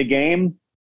is in the game.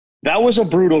 That was a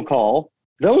brutal call.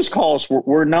 Those calls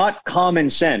were not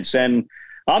common sense. And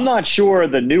I'm not sure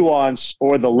the nuance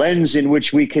or the lens in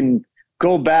which we can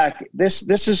go back. This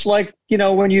is like,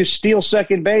 when you steal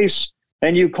second base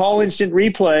and you call instant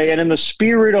replay, and in the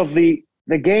spirit of the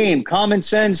game, common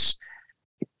sense,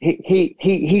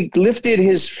 he lifted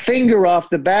his finger off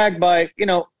the bag by,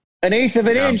 an eighth of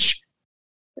an inch.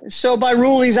 So by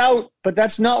rule, he's out, but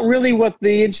that's not really what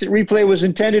the instant replay was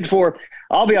intended for.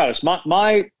 I'll be honest,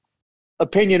 my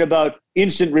opinion about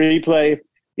instant replay,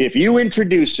 if you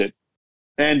introduce it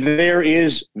and there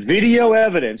is video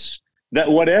evidence that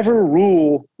whatever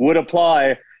rule would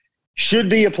apply should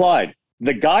be applied.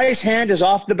 The guy's hand is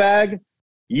off the bag.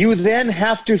 You then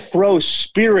have to throw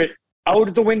spirit out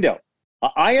of the window.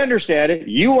 I understand it.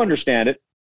 You understand it.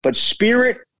 But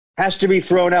spirit has to be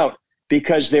thrown out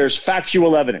because there's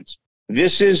factual evidence.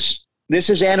 This is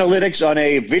analytics on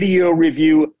a video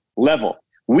review level.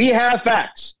 We have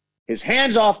facts. His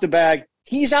hand's off the bag.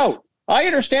 He's out. I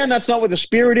understand that's not what the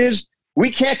spirit is.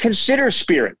 We can't consider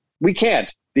spirit. We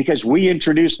can't, because we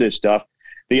introduce this stuff.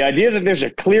 The idea that there's a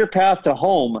clear path to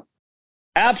home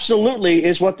absolutely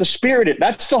is what the spirit is.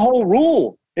 That's the whole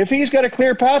rule. If he's got a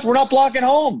clear path, we're not blocking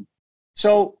home.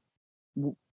 So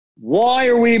why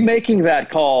are we making that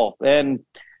call? And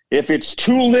if it's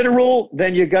too literal,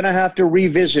 then you're going to have to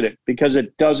revisit it because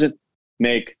it doesn't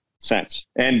make sense.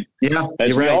 And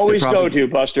as we always go to,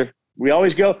 Buster, we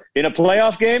always go in a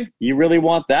playoff game. You really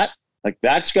want that? Like,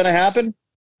 that's going to happen.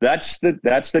 That's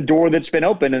the door that's been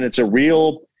open, and it's a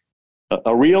real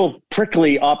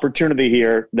prickly opportunity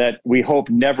here that we hope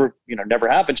never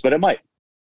happens, but it might.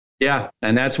 Yeah,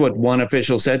 and that's what one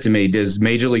official said to me. Does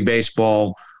Major League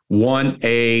Baseball want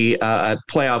a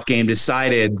playoff game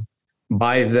decided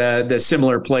by the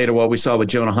similar play to what we saw with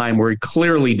Jonah Heim, where he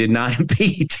clearly did not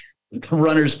impede the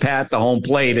runner's path to home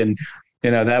plate, and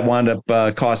that wound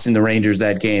up costing the Rangers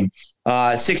that game.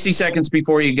 60 seconds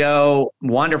before you go,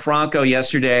 Wander Franco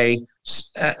yesterday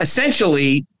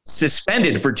essentially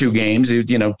suspended for 2 games,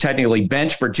 technically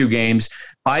benched for 2 games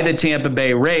by the Tampa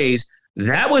Bay Rays.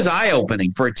 That was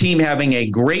eye-opening for a team having a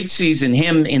great season,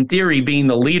 him, in theory, being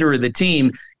the leader of the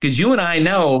team, because you and I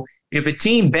know if a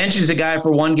team benches a guy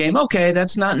for 1 game, okay,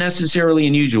 that's not necessarily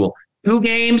unusual. 2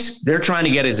 games, they're trying to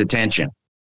get his attention.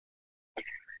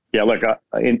 Yeah, look,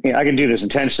 I can do this in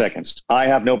 10 seconds. I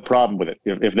have no problem with it.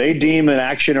 If they deem an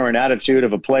action or an attitude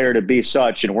of a player to be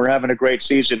such, and we're having a great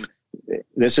season,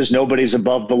 this is nobody's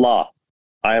above the law.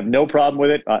 I have no problem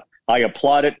with it. I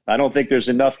applaud it. I don't think there's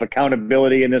enough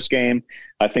accountability in this game.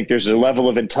 I think there's a level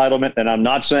of entitlement, and I'm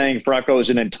not saying Franco is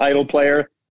an entitled player,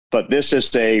 but this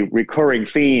is a recurring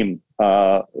theme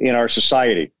in our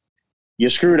society. You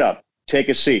screwed up. Take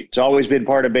a seat. It's always been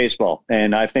part of baseball.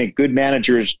 And I think good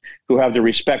managers who have the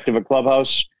respect of a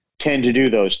clubhouse tend to do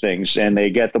those things, and they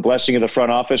get the blessing of the front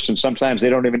office, and sometimes they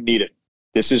don't even need it.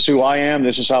 This is who I am.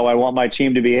 This is how I want my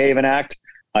team to behave and act.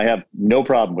 I have no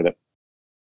problem with it.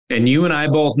 And you and I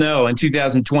both know in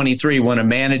 2023, when a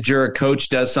manager, a coach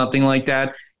does something like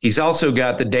that, he's also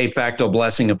got the de facto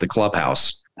blessing of the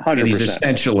clubhouse. 100%. And he's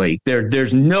essentially,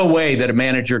 there's no way that a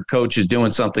manager coach is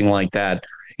doing something like that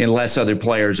unless other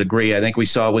players agree. I think we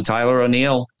saw it with Tyler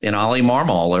O'Neill and Ollie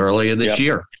Marmol earlier this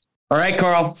year. All right,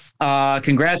 Carl,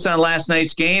 congrats on last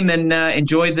night's game, and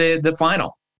enjoy the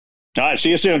final. All right,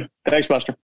 see you soon. Thanks,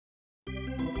 Buster.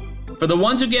 For the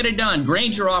ones who get it done,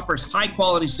 Grainger offers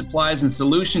high-quality supplies and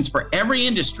solutions for every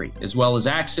industry, as well as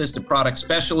access to product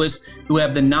specialists who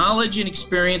have the knowledge and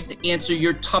experience to answer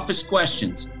your toughest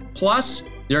questions. Plus,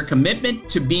 their commitment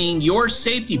to being your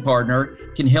safety partner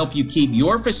can help you keep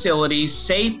your facilities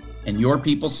safe and your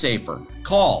people safer.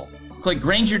 Call, click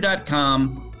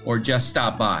Grainger.com, or just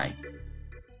stop by.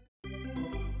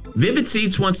 Vivid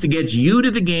Seats wants to get you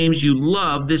to the games you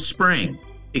love this spring.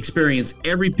 Experience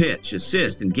every pitch,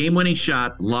 assist, and game-winning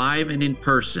shot live and in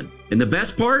person. And the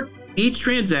best part? Each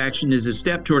transaction is a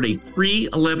step toward a free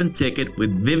 11th ticket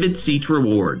with Vivid Seats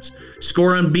rewards.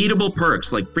 Score unbeatable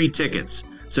perks like free tickets,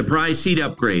 surprise seat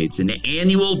upgrades, and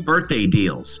annual birthday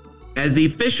deals. As the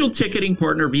official ticketing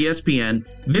partner of ESPN,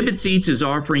 Vivid Seats is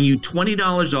offering you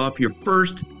 $20 off your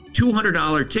first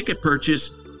 $200 ticket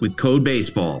purchase with code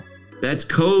BASEBALL. That's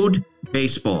code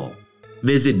BASEBALL.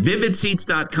 Visit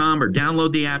vividseats.com or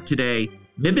download the app today.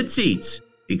 Vivid Seats.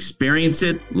 Experience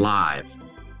it live.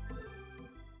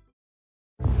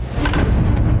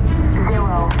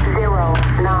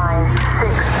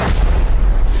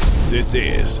 0096. This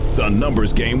is The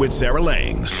Numbers Game with Sarah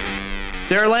Langs.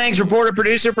 Sarah Langs, reporter,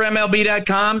 producer for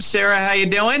MLB.com. Sarah, how you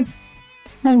doing?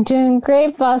 I'm doing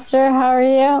great, Buster. How are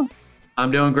you?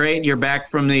 I'm doing great. You're back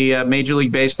from the Major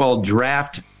League Baseball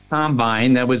Draft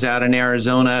Combine that was out in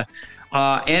Arizona.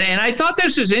 And I thought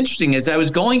this was interesting as I was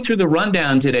going through the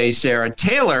rundown today, Sarah.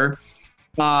 Taylor,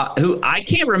 who I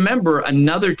can't remember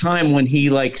another time when he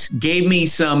gave me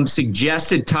some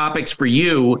suggested topics for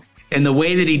you and the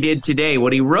way that he did today.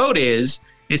 What he wrote is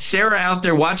Sarah out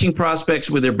there watching prospects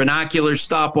with their binoculars,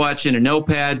 stopwatch, and a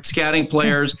notepad, scouting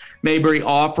players, maybe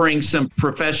offering some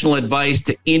professional advice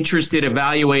to interested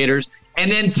evaluators, and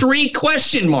then 3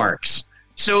 question marks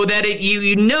so that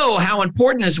you know how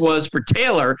important this was for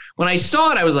Taylor. When I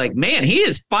saw it, I was like, man, he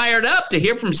is fired up to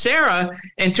hear from Sarah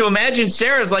and to imagine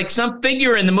Sarah's like some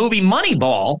figure in the movie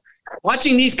Moneyball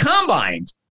watching these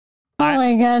combines. Oh,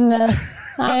 my goodness.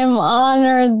 I am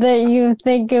honored that you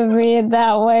think of me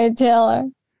that way, Taylor.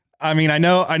 I mean, I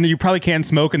know you probably can't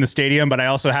smoke in the stadium, but I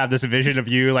also have this vision of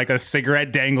you like a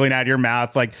cigarette dangling out of your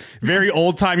mouth, like very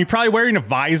old time. You're probably wearing a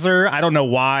visor. I don't know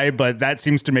why, but that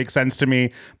seems to make sense to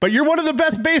me. But you're one of the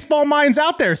best baseball minds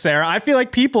out there, Sarah. I feel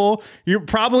like you're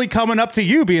probably coming up to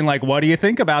you being like, what do you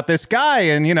think about this guy?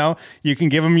 And, you can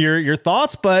give them your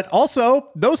thoughts, but also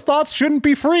those thoughts shouldn't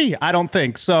be free, I don't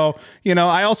think. So,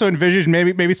 I also envision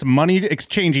maybe some money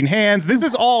exchanging hands. This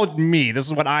is all me. This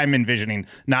is what I'm envisioning,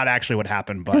 not actually what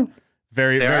happened, but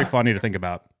very funny to think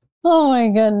about. Oh my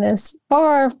goodness.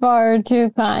 Far, far too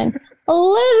kind. A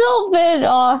little bit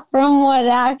off from what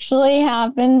actually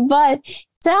happened, but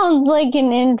sounds like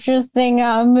an interesting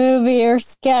movie or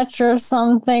sketch or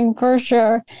something for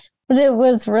sure. But it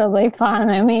was really fun.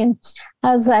 I mean,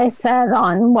 as I said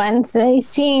on Wednesday,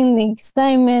 seeing the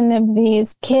excitement of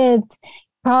these kids,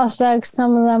 prospects,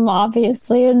 some of them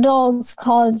obviously adults,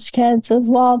 college kids as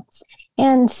well,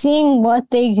 and seeing what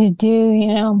they could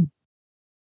do,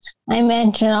 I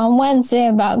mentioned on Wednesday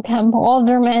about Kemp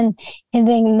Alderman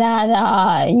hitting that,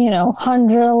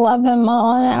 111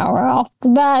 mile an hour off the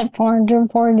bat,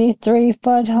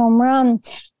 443-foot home run.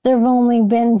 There have only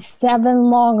been 7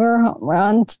 longer home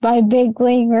runs by big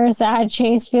leaguers at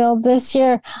Chase Field this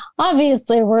year.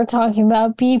 Obviously, we're talking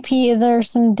about BP. There's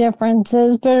some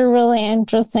differences, but a really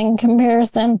interesting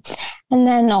comparison. And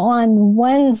then on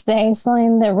Wednesday,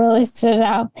 something that really stood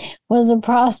out was a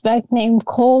prospect named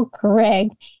Cole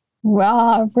Craig.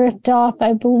 Ripped off,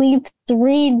 I believe,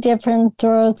 3 different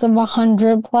throws of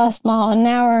 100+ mile an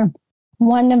hour.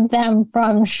 One of them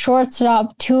from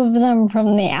shortstop, 2 of them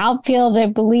from the outfield. I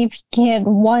believe he had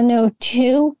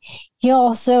 102. He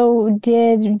also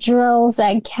did drills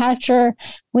at catcher.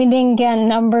 We didn't get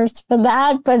numbers for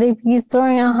that, but if he's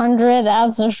throwing 100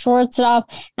 as a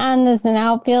shortstop and as an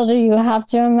outfielder, you have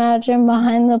to imagine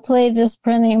behind the plate is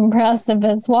pretty impressive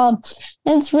as well.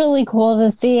 It's really cool to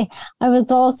see. I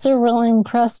was also really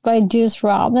impressed by Deuce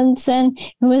Robinson,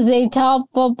 who was a top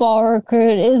football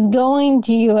recruit, is going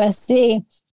to USC,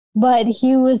 but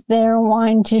he was there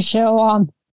wanting to show off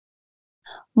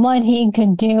what he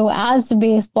could do as a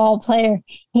baseball player.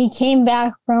 He came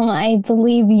back from, I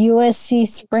believe, USC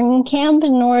spring camp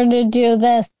in order to do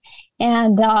this.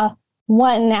 And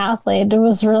what an athlete. It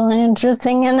was really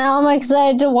interesting. And now I'm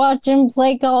excited to watch him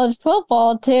play college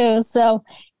football too. So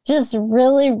just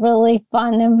really, really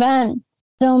fun event.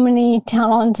 So many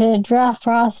talented draft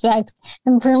prospects.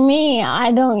 And for me,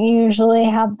 I don't usually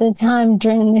have the time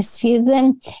during the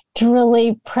season to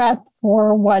really prep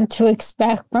for what to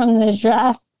expect from the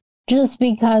draft, just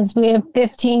because we have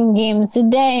 15 games a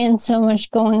day and so much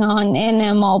going on in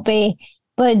MLB.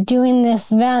 But doing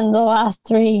this event the last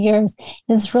 3 years,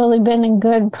 it's really been a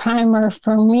good primer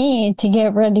for me to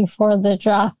get ready for the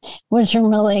draft, which I'm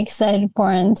really excited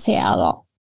for in Seattle.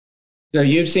 So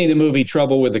you've seen the movie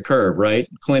Trouble with the Curve, right?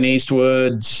 Clint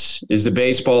Eastwood is the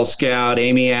baseball scout.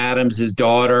 Amy Adams, his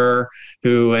daughter,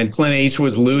 and Clint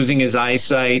Eastwood's losing his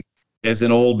eyesight as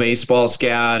an old baseball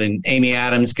scout, and Amy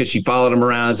Adams, because she followed him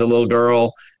around as a little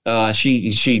girl,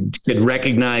 She could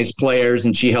recognize players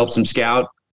and she helps them scout.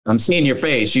 I'm seeing your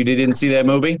face. You didn't see that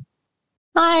movie?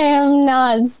 I am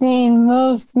not seeing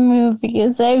most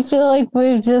movies. I feel like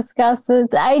we've discussed this.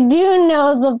 I do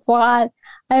know the plot.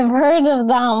 I've heard of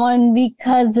that one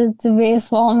because it's a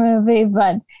baseball movie,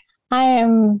 but I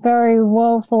am very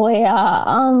woefully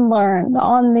unlearned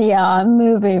on the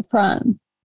movie front.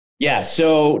 Yeah,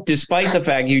 so despite the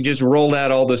fact you just rolled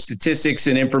out all the statistics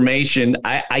and information,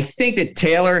 I think that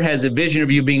Taylor has a vision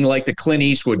of you being like the Clint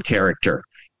Eastwood character,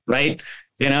 right?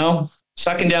 You know,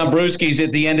 sucking down brewskis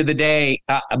at the end of the day.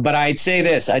 But I'd say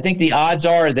this. I think the odds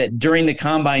are that during the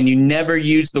combine, you never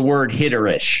used the word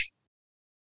hitterish.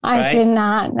 I did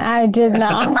not.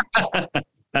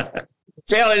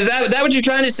 Taylor, is that what you're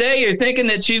trying to say? You're thinking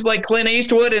that she's like Clint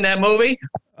Eastwood in that movie?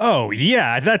 Oh,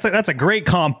 yeah. That's a great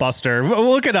comp, Buster.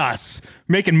 Look at us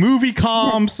making movie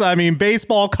comps. I mean,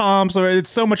 baseball comps.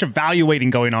 It's so much evaluating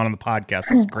going on the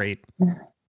podcast. It's great.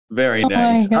 Very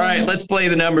nice. All right, let's play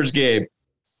the numbers game.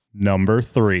 Number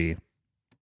 3.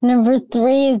 Number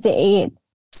 3 is 8.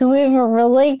 So we have a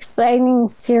really exciting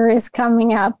series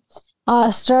coming up.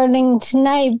 Starting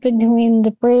tonight between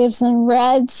the Braves and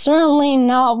Reds. Certainly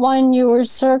not one you were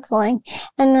circling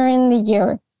entering the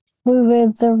year. We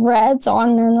have the Reds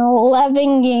on an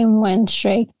 11-game win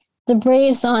streak, the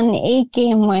Braves on an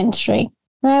 8-game win streak.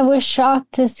 And I was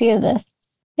shocked to see this.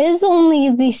 It is only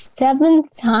the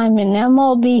 7th time in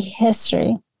MLB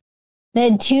history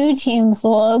that 2 teams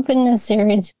will open the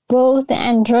series both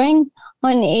entering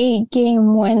on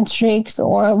 8-game win streaks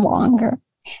or longer.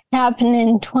 It happened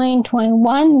in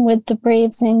 2021 with the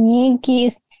Braves and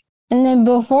Yankees. And then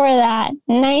before that,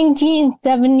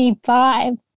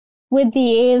 1975 with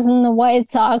the A's and the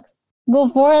White Sox.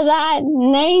 Before that,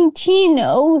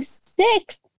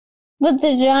 1906 with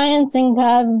the Giants and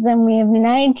Cubs. Then we have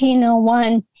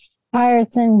 1901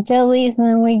 Pirates and Phillies. And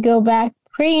then we go back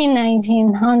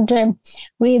pre-1900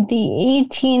 with the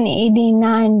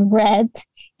 1889 Reds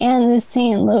and the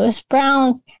St. Louis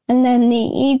Browns. And then the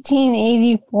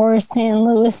 1884 St.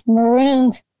 Louis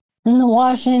Maroons and the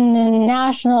Washington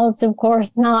Nationals, of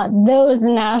course, not those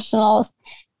Nationals.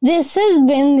 This has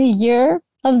been the year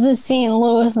of the St.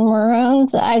 Louis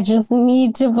Maroons. I just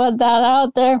need to put that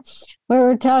out there. We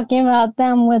were talking about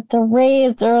them with the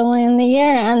Rays early in the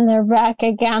year, and they're back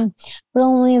again. But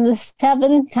only the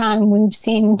 7th time we've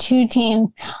seen 2 teams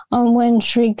on win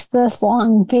streaks this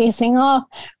long facing off.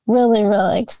 Really,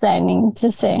 really exciting to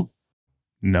see.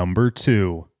 Number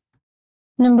 2.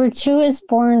 Number 2 is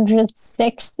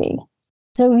 460.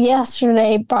 So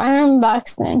yesterday, Byron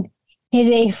Buxton hit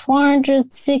a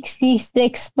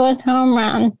 466-foot home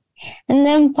run and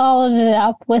then followed it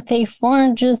up with a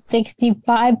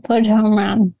 465-foot home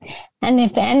run. And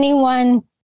if anyone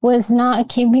was not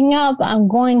keeping up, I'm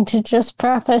going to just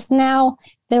preface now,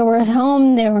 they were at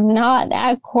home, they were not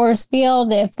at Coors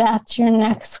Field, if that's your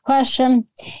next question.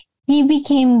 He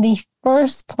became the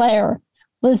first player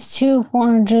with 2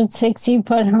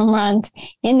 460-foot home runs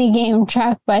in a game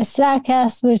tracked by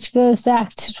Statcast, which goes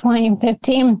back to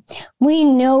 2015. We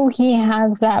know he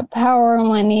has that power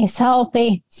when he's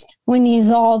healthy, when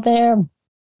he's all there.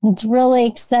 It's really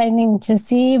exciting to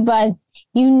see, but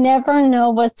you never know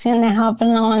what's going to happen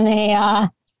on a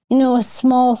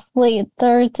small slate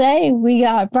Thursday. We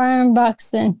got Byron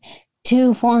Buxton,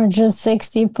 2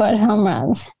 460-foot home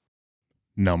runs.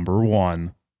 Number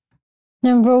 1.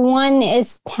 Number 1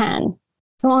 is 10.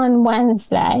 So on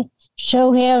Wednesday,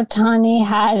 Shohei Ohtani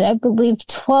had, I believe,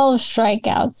 12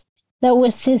 strikeouts. That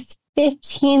was his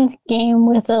 15th game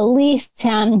with at least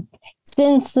 10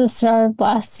 since the start of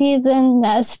last season.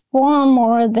 That's 4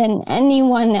 more than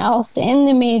anyone else in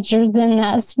the majors in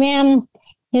that span.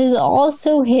 He's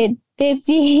also hit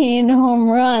 58 home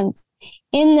runs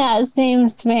in that same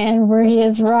span where he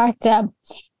has racked up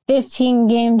 15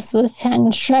 games with 10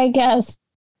 strikeouts.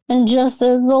 And just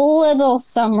as a little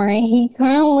summary, he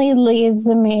currently leads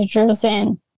the majors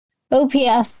in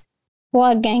OPS,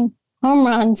 slugging, home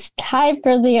runs, tied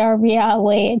for the RBI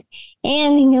lead,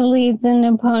 and he leads an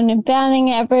opponent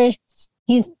batting average.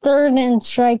 He's 3rd in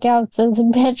strikeouts as a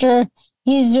pitcher.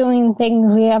 He's doing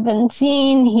things we haven't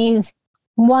seen. He's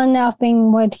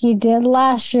 1-upping what he did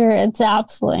last year. It's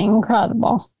absolutely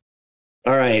incredible.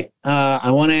 All right.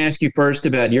 I want to ask you first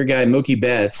about your guy, Mookie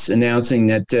Betts, announcing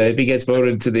that if he gets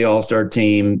voted to the All-Star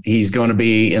team, he's going to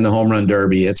be in the Home Run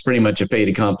Derby. It's pretty much a fait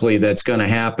accompli. That's going to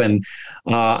happen.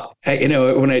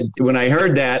 When I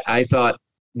heard that, I thought,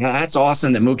 that's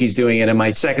awesome that Mookie's doing it. And my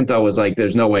second thought was like,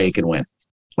 there's no way he can win.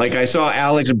 Like I saw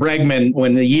Alex Bregman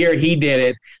when the year he did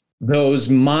it, those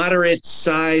moderate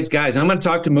sized guys. I'm going to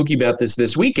talk to Mookie about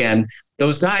this weekend.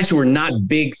 Those guys who are not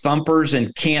big thumpers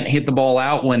and can't hit the ball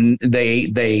out when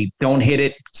they don't hit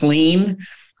it clean.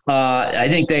 I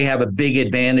think they have a big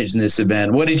advantage in this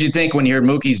event. What did you think when you heard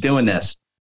Mookie's doing this?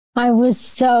 I was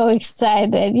so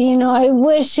excited. I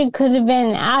wish it could have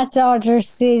been at Dodger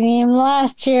Stadium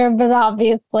last year, but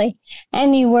obviously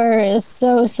anywhere is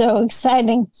so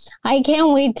exciting. I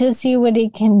can't wait to see what he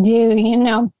can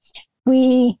do.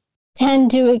 We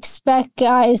tend to expect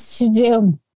guys to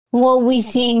do what we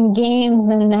see in games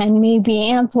and then maybe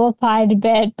amplified a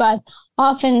bit, but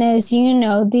often, as you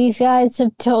know, these guys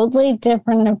have totally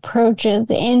different approaches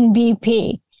in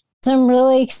BP. So I'm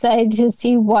really excited to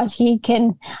see what he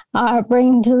can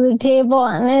bring to the table,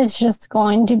 and it's just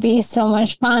going to be so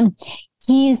much fun.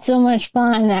 He's so much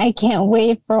fun. I can't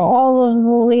wait for all of the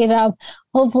lead up.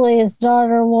 Hopefully his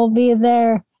daughter will be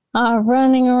there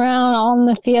running around on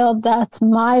the field. That's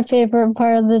my favorite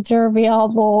part of the Derby, all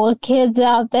the little kids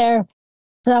out there.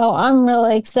 So I'm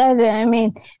really excited. I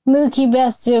mean, Mookie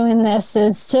Betts doing this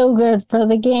is so good for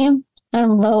the game. I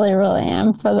really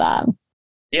am for that.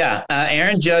 Yeah,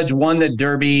 Aaron Judge won the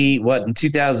Derby, in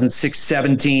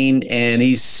 2006-17, and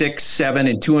he's 6'7"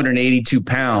 and 282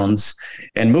 pounds.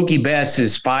 And Mookie Betts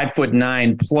is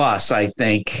 5'9" plus, I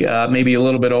think, maybe a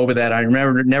little bit over that. I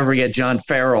never forget John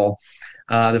Farrell,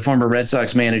 the former Red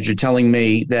Sox manager, telling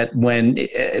me that when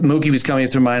Mookie was coming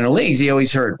through minor leagues, he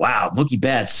always heard, wow, Mookie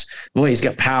Betts, boy, he's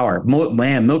got power.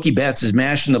 Man, Mookie Betts is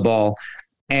mashing the ball.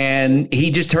 And he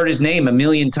just heard his name a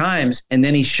million times. And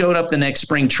then he showed up the next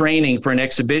spring training for an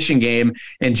exhibition game.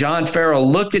 And John Farrell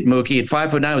looked at Mookie at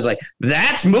 5'9", was like,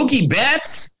 that's Mookie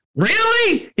Betts?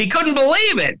 Really? He couldn't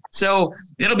believe it. So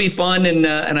it'll be fun. And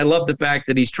I love the fact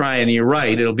that he's trying. You're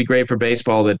right. It'll be great for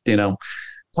baseball that,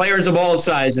 players of all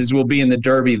sizes will be in the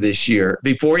Derby this year.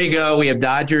 Before you go, we have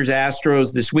Dodgers,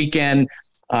 Astros this weekend.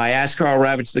 I asked Karl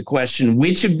Ravech the question,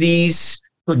 which of these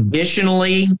traditional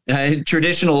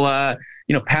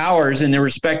powers in their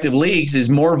respective leagues is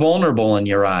more vulnerable in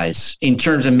your eyes in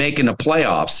terms of making the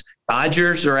playoffs,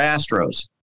 Dodgers or Astros?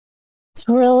 It's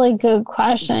a really good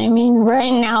question. I mean, right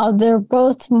now, they're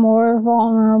both more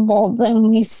vulnerable than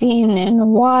we've seen in a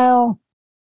while.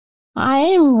 I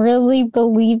am really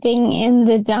believing in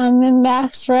the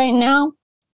Diamondbacks right now.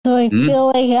 So I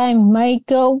feel like I might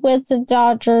go with the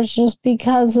Dodgers just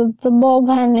because of the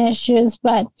bullpen issues.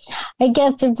 But I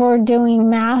guess if we're doing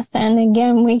math, and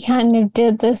again, we kind of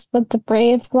did this with the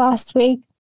Braves last week,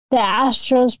 the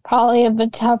Astros probably have a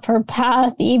tougher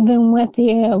path, even with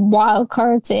the wild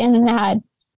cards in that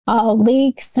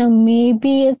league. So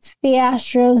maybe it's the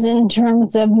Astros in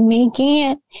terms of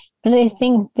making it. But I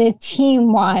think the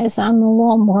team-wise, I'm a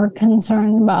little more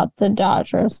concerned about the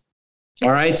Dodgers.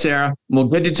 All right, Sarah. Well,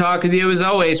 good to talk with you as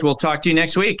always. We'll talk to you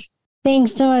next week.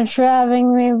 Thanks so much for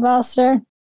having me, Buster.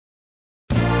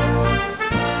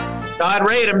 Todd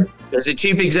Radom is the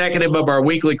chief executive of our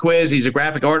weekly quiz. He's a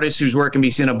graphic artist whose work can be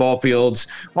seen at ball fields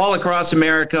all across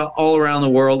America, all around the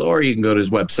world, or you can go to his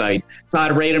website,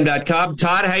 toddradom.com.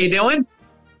 Todd, how you doing?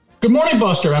 Good morning,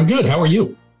 Buster. I'm good. How are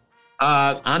you?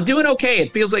 I'm doing okay.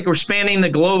 It feels like we're spanning the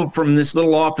globe from this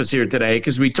little office here today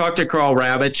because we talked to Karl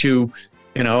Ravech, who,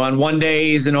 on one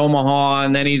day he's in Omaha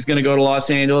and then he's going to go to Los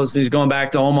Angeles. He's going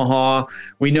back to Omaha.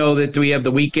 We know that we have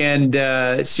the weekend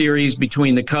series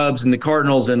between the Cubs and the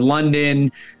Cardinals in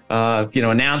London.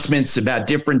 Announcements about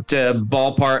different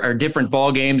different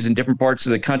ball games in different parts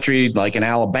of the country, like in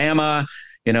Alabama.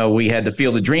 We had the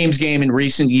Field of Dreams game in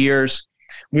recent years,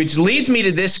 which leads me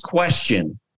to this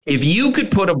question. If you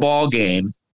could put a ball game,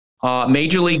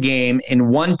 major league game, in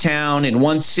one town, in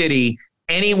one city,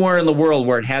 anywhere in the world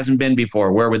where it hasn't been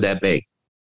before, where would that be?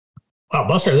 Wow,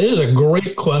 Buster, this is a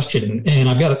great question. And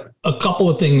I've got a couple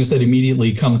of things that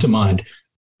immediately come to mind.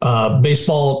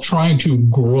 Baseball trying to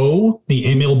grow the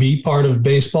MLB part of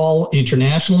baseball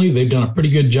internationally. They've done a pretty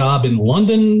good job in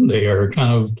London. They are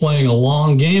kind of playing a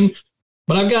long game.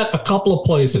 But I've got a couple of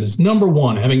places. Number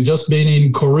one, having just been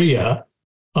in Korea,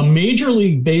 a Major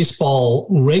League Baseball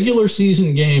regular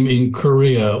season game in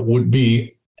Korea would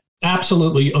be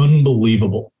absolutely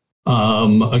unbelievable.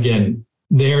 Again,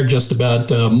 there just about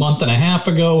a month and a half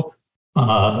ago,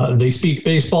 they speak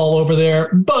baseball over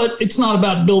there, but it's not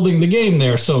about building the game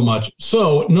there so much.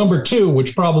 So number two,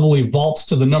 which probably vaults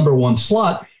to the number one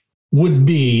slot, would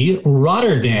be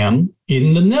Rotterdam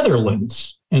in the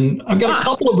Netherlands. And I've got a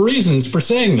couple of reasons for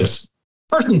saying this.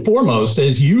 First and foremost,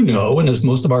 as you know, and as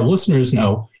most of our listeners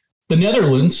know, the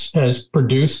Netherlands has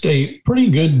produced a pretty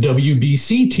good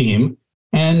WBC team,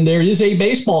 and there is a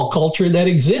baseball culture that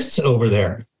exists over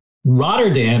there.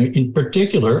 Rotterdam, in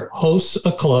particular, hosts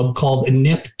a club called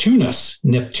Neptunus.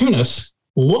 Neptunus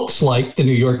looks like the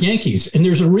New York Yankees. And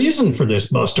there's a reason for this,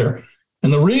 Buster.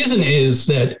 And the reason is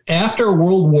that after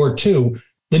World War II,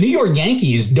 the New York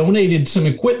Yankees donated some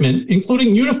equipment,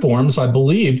 including uniforms, I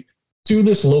believe, to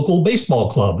this local baseball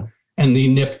club. And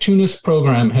the Neptunus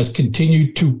program has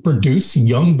continued to produce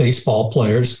young baseball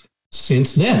players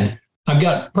since then. I've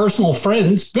got personal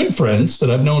friends, good friends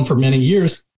that I've known for many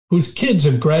years, whose kids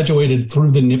have graduated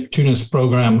through the Neptunus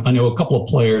program. I know a couple of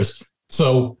players.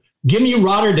 So give me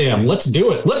Rotterdam. Let's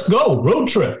do it. Let's go. Road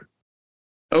trip.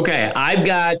 Okay,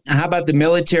 how about the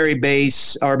military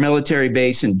base, our military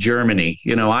base in Germany?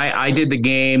 You know, I did the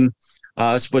game,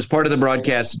 was part of the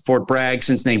broadcast at Fort Bragg,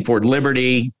 since named Fort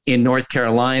Liberty in North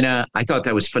Carolina. I thought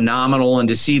that was phenomenal. And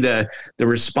to see the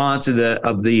response of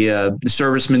the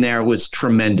servicemen there was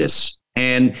tremendous.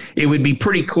 And it would be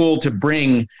pretty cool to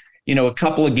bring, you know, a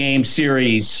couple of game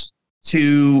series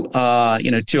to our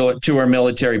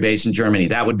military base in Germany.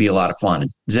 That would be a lot of fun.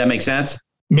 Does that make sense?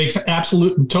 Makes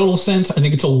absolute total sense. I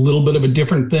think it's a little bit of a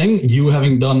different thing. You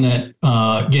having done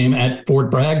that game at Fort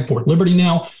Bragg, Fort Liberty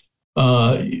now,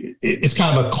 it's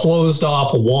kind of a closed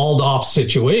off, walled off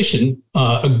situation.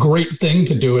 A great thing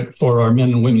to do it for our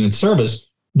men and women in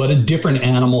service, but a different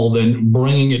animal than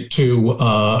bringing it to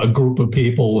a group of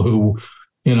people who,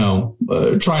 you know,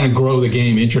 trying to grow the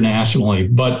game internationally.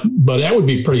 But that would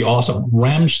be pretty awesome.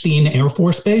 Ramstein Air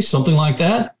Force Base, something like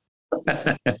that.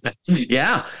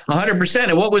 Yeah, 100%.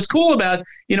 And what was cool about,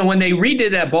 you know, when they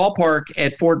redid that ballpark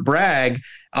at Fort Bragg,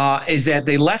 is that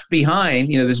they left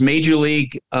behind, you know, this major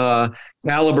league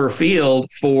caliber field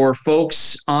for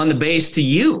folks on the base to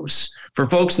use, for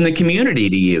folks in the community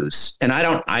to use. And I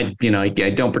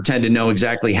don't pretend to know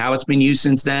exactly how it's been used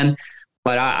since then,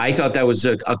 but I thought that was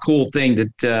a cool thing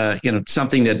that,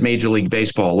 something that Major League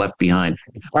Baseball left behind.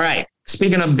 All right.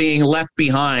 Speaking of being left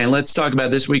behind, let's talk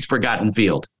about this week's Forgotten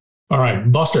Field. All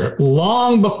right, Buster,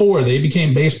 long before they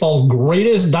became baseball's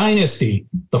greatest dynasty,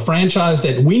 the franchise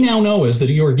that we now know as the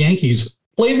New York Yankees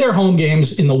played their home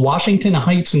games in the Washington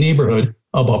Heights neighborhood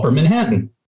of Upper Manhattan.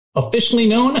 Officially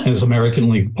known as American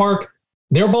League Park,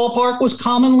 their ballpark was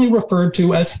commonly referred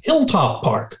to as Hilltop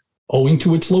Park, owing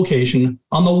to its location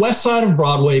on the west side of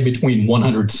Broadway between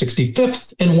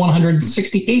 165th and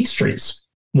 168th Streets,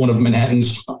 one of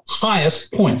Manhattan's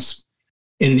highest points.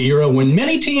 In an era when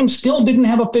many teams still didn't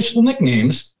have official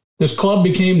nicknames, this club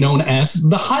became known as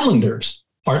the Highlanders,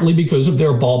 partly because of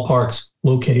their ballpark's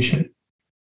location.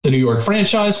 The New York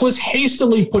franchise was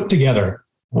hastily put together,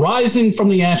 rising from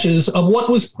the ashes of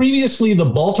what was previously the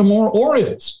Baltimore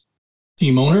Orioles.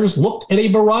 Team owners looked at a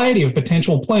variety of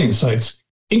potential playing sites,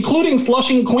 including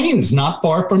Flushing, Queens, not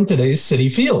far from today's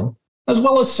Citi Field, as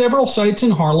well as several sites in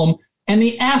Harlem and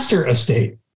the Astor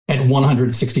Estate at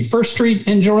 161st Street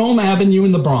and Jerome Avenue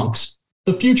in the Bronx,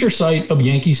 the future site of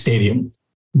Yankee Stadium.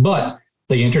 But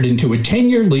they entered into a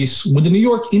 10-year lease with the New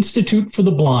York Institute for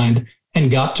the Blind and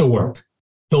got to work.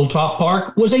 Hilltop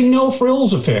Park was a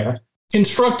no-frills affair,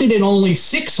 constructed in only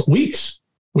 6 weeks,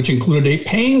 which included a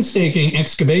painstaking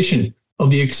excavation of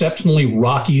the exceptionally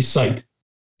rocky site.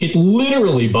 It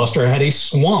literally, Buster, had a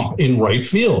swamp in right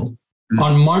field.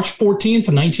 On March 14th,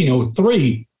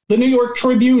 1903, the New York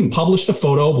Tribune published a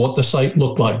photo of what the site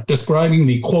looked like, describing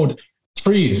the, quote,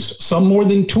 trees, some more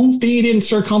than 2 feet in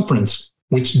circumference,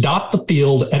 which dot the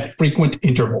field at frequent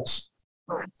intervals.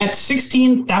 At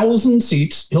 16,000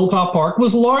 seats, Hilltop Park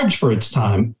was large for its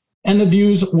time, and the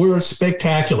views were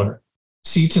spectacular.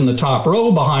 Seats in the top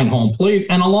row behind home plate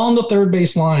and along the third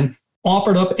base line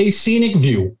offered up a scenic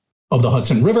view of the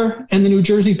Hudson River and the New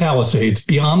Jersey Palisades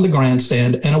beyond the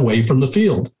grandstand and away from the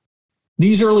field.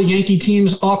 These early Yankee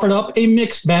teams offered up a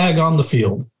mixed bag on the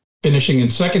field, finishing in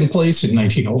second place in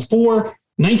 1904,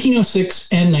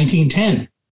 1906, and 1910.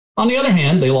 On the other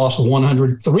hand, they lost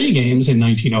 103 games in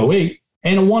 1908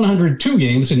 and 102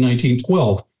 games in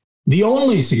 1912, the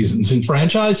only seasons in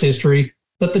franchise history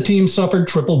that the team suffered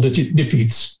triple-digit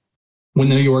defeats. When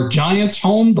the New York Giants'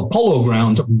 home, the Polo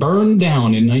Grounds, burned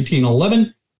down in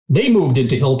 1911, they moved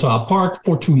into Hilltop Park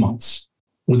for 2 months.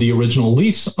 With the original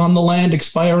lease on the land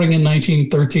expiring in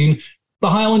 1913, the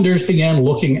Highlanders began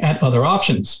looking at other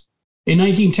options. In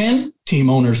 1910, team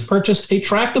owners purchased a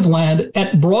tract of land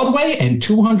at Broadway and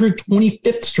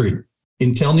 225th Street,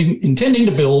 intending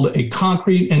to build a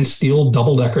concrete and steel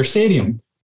double-decker stadium.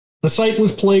 The site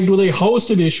was plagued with a host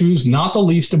of issues, not the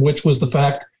least of which was the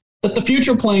fact that the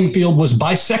future playing field was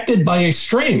bisected by a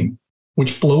stream,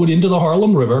 which flowed into the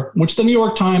Harlem River, which the New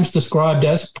York Times described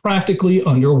as practically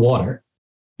underwater.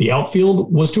 The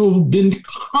outfield was to have been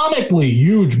comically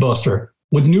huge, Buster,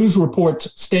 with news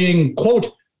reports stating, quote,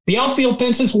 the outfield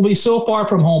fences will be so far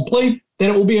from home plate that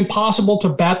it will be impossible to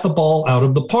bat the ball out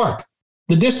of the park.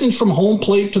 the distance from home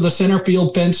plate to the center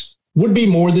field fence would be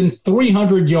more than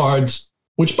 300 yards,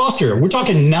 which, Buster, we're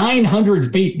talking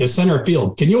 900 feet to center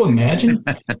field. Can you imagine?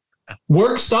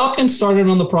 Work stopped and started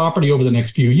on the property over the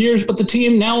next few years, but the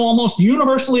team, now almost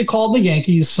universally called the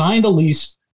Yankees, signed a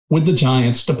lease with the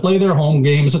Giants to play their home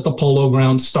games at the Polo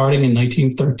Grounds starting in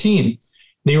 1913.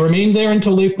 They remained there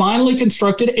until they finally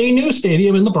constructed a new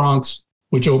stadium in the Bronx,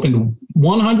 which opened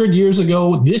 100 years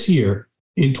ago this year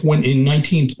in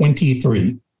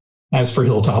 1923. As for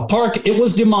Hilltop Park, it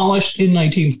was demolished in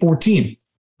 1914.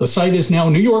 The site is now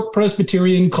New York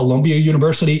Presbyterian Columbia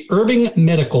University Irving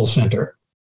Medical Center.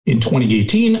 In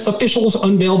 2018, officials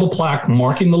unveiled a plaque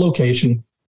marking the location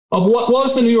of what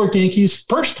was the New York Yankees'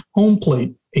 first home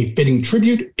plate, a fitting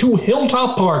tribute to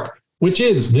Hilltop Park, which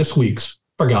is this week's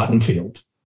Forgotten Field.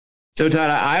 So,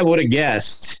 Todd, I would have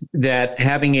guessed that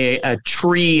having a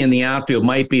tree in the outfield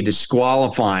might be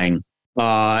disqualifying.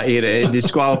 A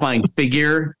disqualifying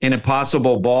figure in a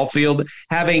possible ball field.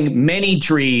 Having many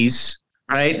trees,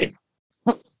 right?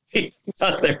 I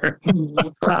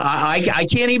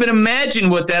can't even imagine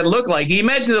what that looked like. Can you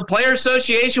imagine the Player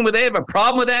Association, would they have a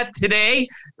problem with that today?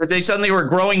 That they suddenly were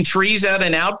growing trees out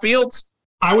in outfields?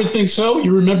 I would think so.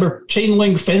 You remember chain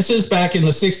link fences back in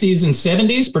the 60s and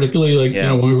 70s, particularly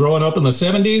when we were growing up in the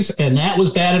 70s, and that was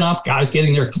bad enough. Guys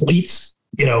getting their cleats,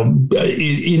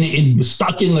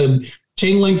 stuck in the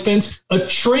chain link fence, a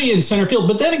tree in center field.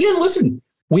 But then again, listen,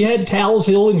 we had Tal's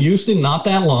Hill in Houston not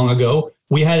that long ago.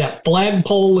 We had a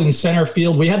flagpole in center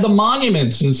field. We had the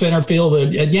monuments in center field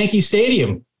at Yankee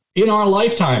Stadium in our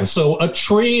lifetime. So a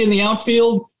tree in the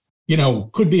outfield,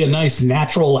 could be a nice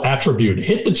natural attribute.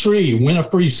 Hit the tree, win a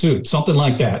free suit, something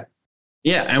like that.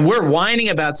 Yeah, and we're whining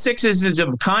about 6 inches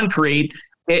of concrete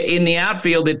in the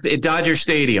outfield at Dodger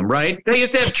Stadium, right? They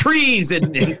used to have trees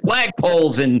and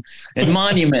flagpoles and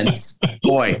monuments.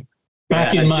 Boy.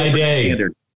 Back in my day.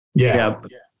 Standard. Yeah.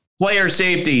 Player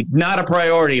safety, not a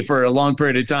priority for a long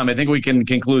period of time. I think we can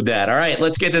conclude that. All right,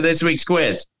 let's get to this week's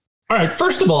quiz. All right,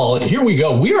 first of all, here we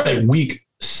go. We are at week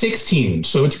 16,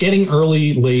 so it's getting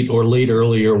early, late, or late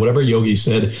early, or whatever Yogi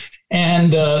said.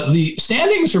 And the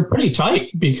standings are pretty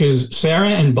tight because Sarah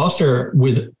and Buster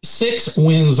with 6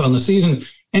 wins on the season,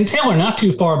 and Taylor not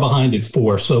too far behind at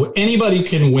 4. So anybody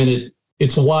can win it.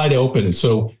 It's wide open.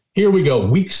 So here we go,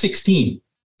 week 16.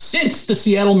 Since the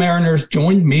Seattle Mariners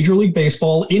joined Major League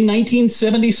Baseball in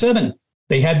 1977,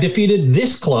 they have defeated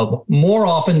this club more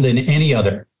often than any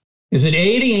other. Is it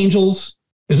A, the Angels?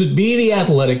 Is it B, the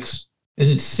Athletics? Is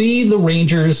it C, the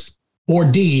Rangers? Or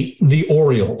D, the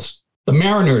Orioles? The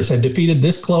Mariners have defeated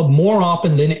this club more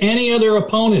often than any other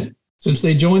opponent since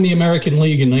they joined the American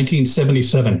League in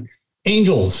 1977.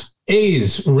 Angels,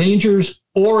 A's, Rangers,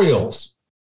 Orioles.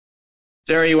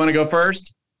 Sarah, you want to go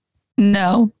first?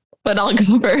 No, but I'll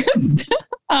go first.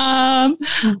 I'm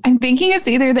thinking it's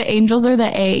either the Angels or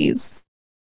the A's.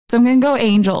 So I'm going to go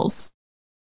Angels.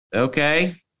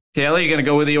 Okay. Taylor, you going to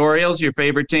go with the Orioles, your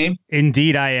favorite team?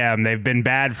 Indeed, I am. They've been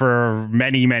bad for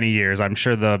many, many years. I'm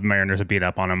sure the Mariners have beat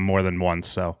up on them more than once.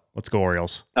 So let's go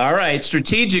Orioles. All right.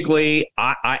 Strategically,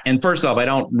 and first off, I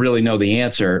don't really know the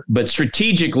answer, but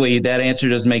strategically, that answer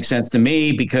doesn't make sense to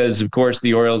me because, of course,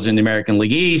 the Orioles are in the American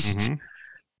League East.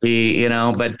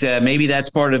 Mm-hmm. But maybe that's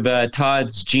part of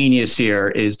Todd's genius here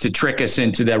is to trick us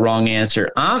into that wrong answer.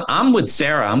 I'm with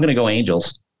Sarah. I'm going to go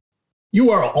Angels. You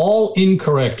are all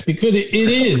incorrect because it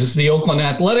is the Oakland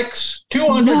Athletics.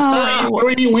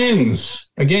 293 wins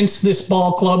against this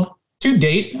ball club to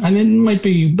date. I mean, it might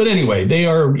be, but anyway,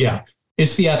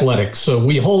 it's the Athletics. So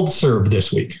we hold serve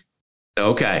this week.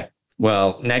 Okay.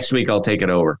 Well, next week I'll take it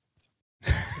over.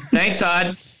 Thanks,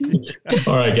 Todd.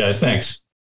 All right, guys. Thanks.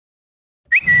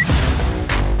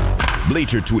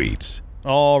 Bleacher Tweets.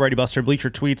 Alrighty, Buster.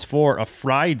 Bleacher Tweets for a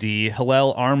Friday.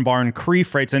 Hillel Armbarn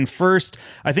Creef writes in first.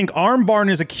 I think Armbarn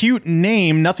is a cute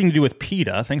name, nothing to do with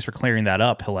PETA. Thanks for clearing that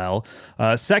up, Hillel.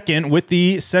 Second, with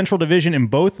the Central Division in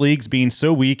both leagues being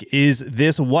so weak, is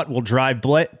this what will drive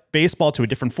baseball to a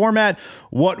different format?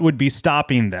 What would be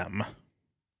stopping them?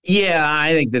 Yeah,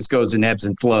 I think this goes in ebbs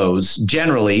and flows.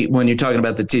 Generally, when you're talking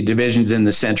about the two divisions in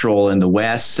the Central and the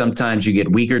West, sometimes you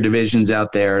get weaker divisions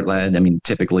out there. I mean,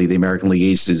 typically the American League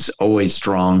East is always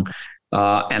strong.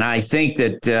 And I think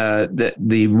that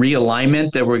the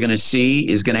realignment that we're going to see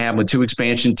is going to happen with 2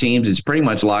 expansion teams. It's pretty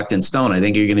much locked in stone. I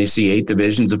think you're going to see 8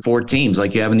 divisions of 4 teams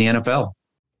like you have in the NFL.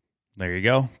 There you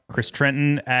go. Chris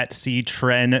Trenton at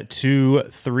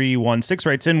CTren2316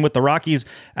 writes in, with the Rockies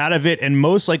out of it and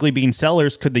most likely being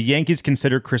sellers, could the Yankees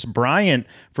consider Chris Bryant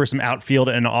for some outfield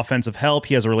and offensive help?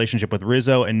 He has a relationship with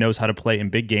Rizzo and knows how to play in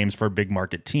big games for a big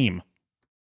market team.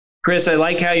 Chris, I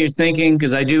like how you're thinking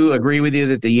because I do agree with you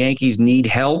that the Yankees need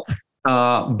help.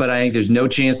 but I think there's no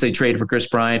chance they trade for Chris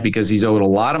Bryant because he's owed a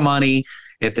lot of money.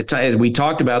 At the time, we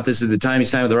talked about this at the time he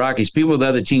signed with the Rockies. People with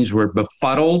other teams were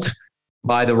befuddled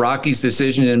by the Rockies'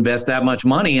 decision to invest that much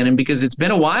money in him because it's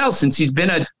been a while since he's been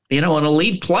an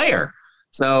elite player.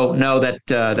 So no,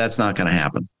 that's not going to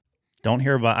happen.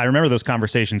 I remember those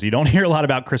conversations. You don't hear a lot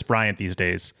about Chris Bryant these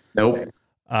days. Nope.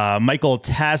 Michael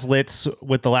Taslitz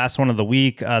with the last one of the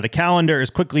week. The calendar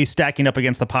is quickly stacking up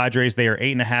against the Padres. They are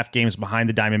 8.5 games behind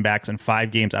the Diamondbacks and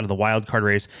 5 games out of the wild card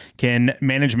race. Can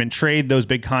management trade those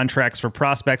big contracts for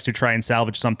prospects to try and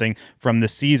salvage something from the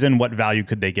season? What value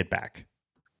could they get back?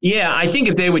 Yeah, I think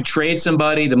if they would trade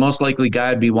somebody, the most likely guy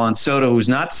would be Juan Soto, who's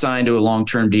not signed to a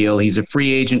long-term deal. He's a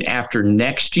free agent after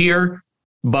next year.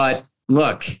 But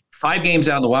look, 5 games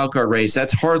out in the wild card race,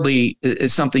 that's hardly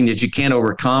something that you can't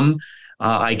overcome.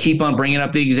 I keep on bringing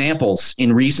up the examples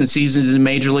in recent seasons in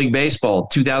Major League Baseball.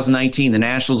 2019, the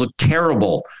Nationals looked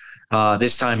terrible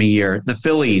this time of year. The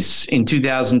Phillies in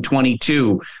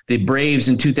 2022, the Braves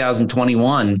in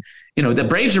 2021. The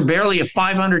Braves are barely a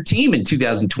 500 team in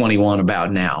 2021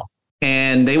 about now,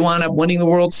 and they wound up winning the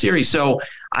World Series. So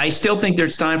I still think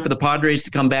there's time for the Padres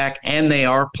to come back, and they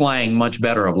are playing much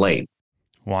better of late.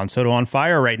 Juan Soto on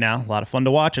fire right now. A lot of fun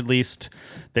to watch, at least.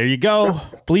 There you go.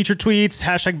 Bleacher Tweets,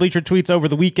 #Bleacher Tweets over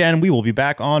the weekend. We will be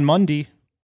back on Monday.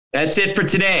 That's it for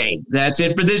today. That's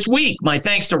it for this week. My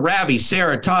thanks to Ravi,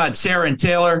 Sarah, Todd, Sarah, and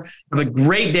Taylor. Have a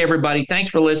great day, everybody. Thanks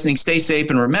for listening. Stay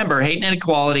safe. And remember, hate and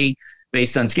inequality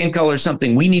based on skin color is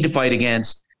something we need to fight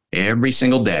against every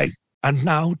single day. And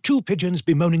now, 2 pigeons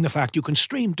bemoaning the fact you can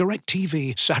stream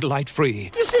DirecTV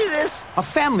satellite-free. You see this? A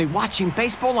family watching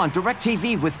baseball on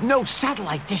DirecTV with no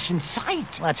satellite dish in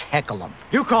sight. Let's heckle them.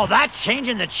 You call that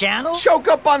changing the channel? Choke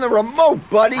up on the remote,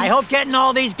 buddy. I hope getting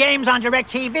all these games on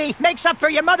DirecTV makes up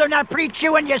for your mother not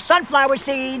pre-chewing your sunflower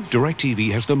seeds.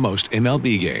 DirecTV has the most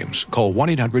MLB games. Call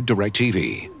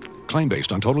 1-800-DirecTV. Claim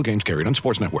based on total games carried on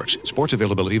sports networks. Sports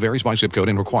availability varies by zip code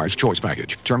and requires choice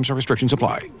package. Terms and restrictions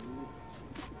apply.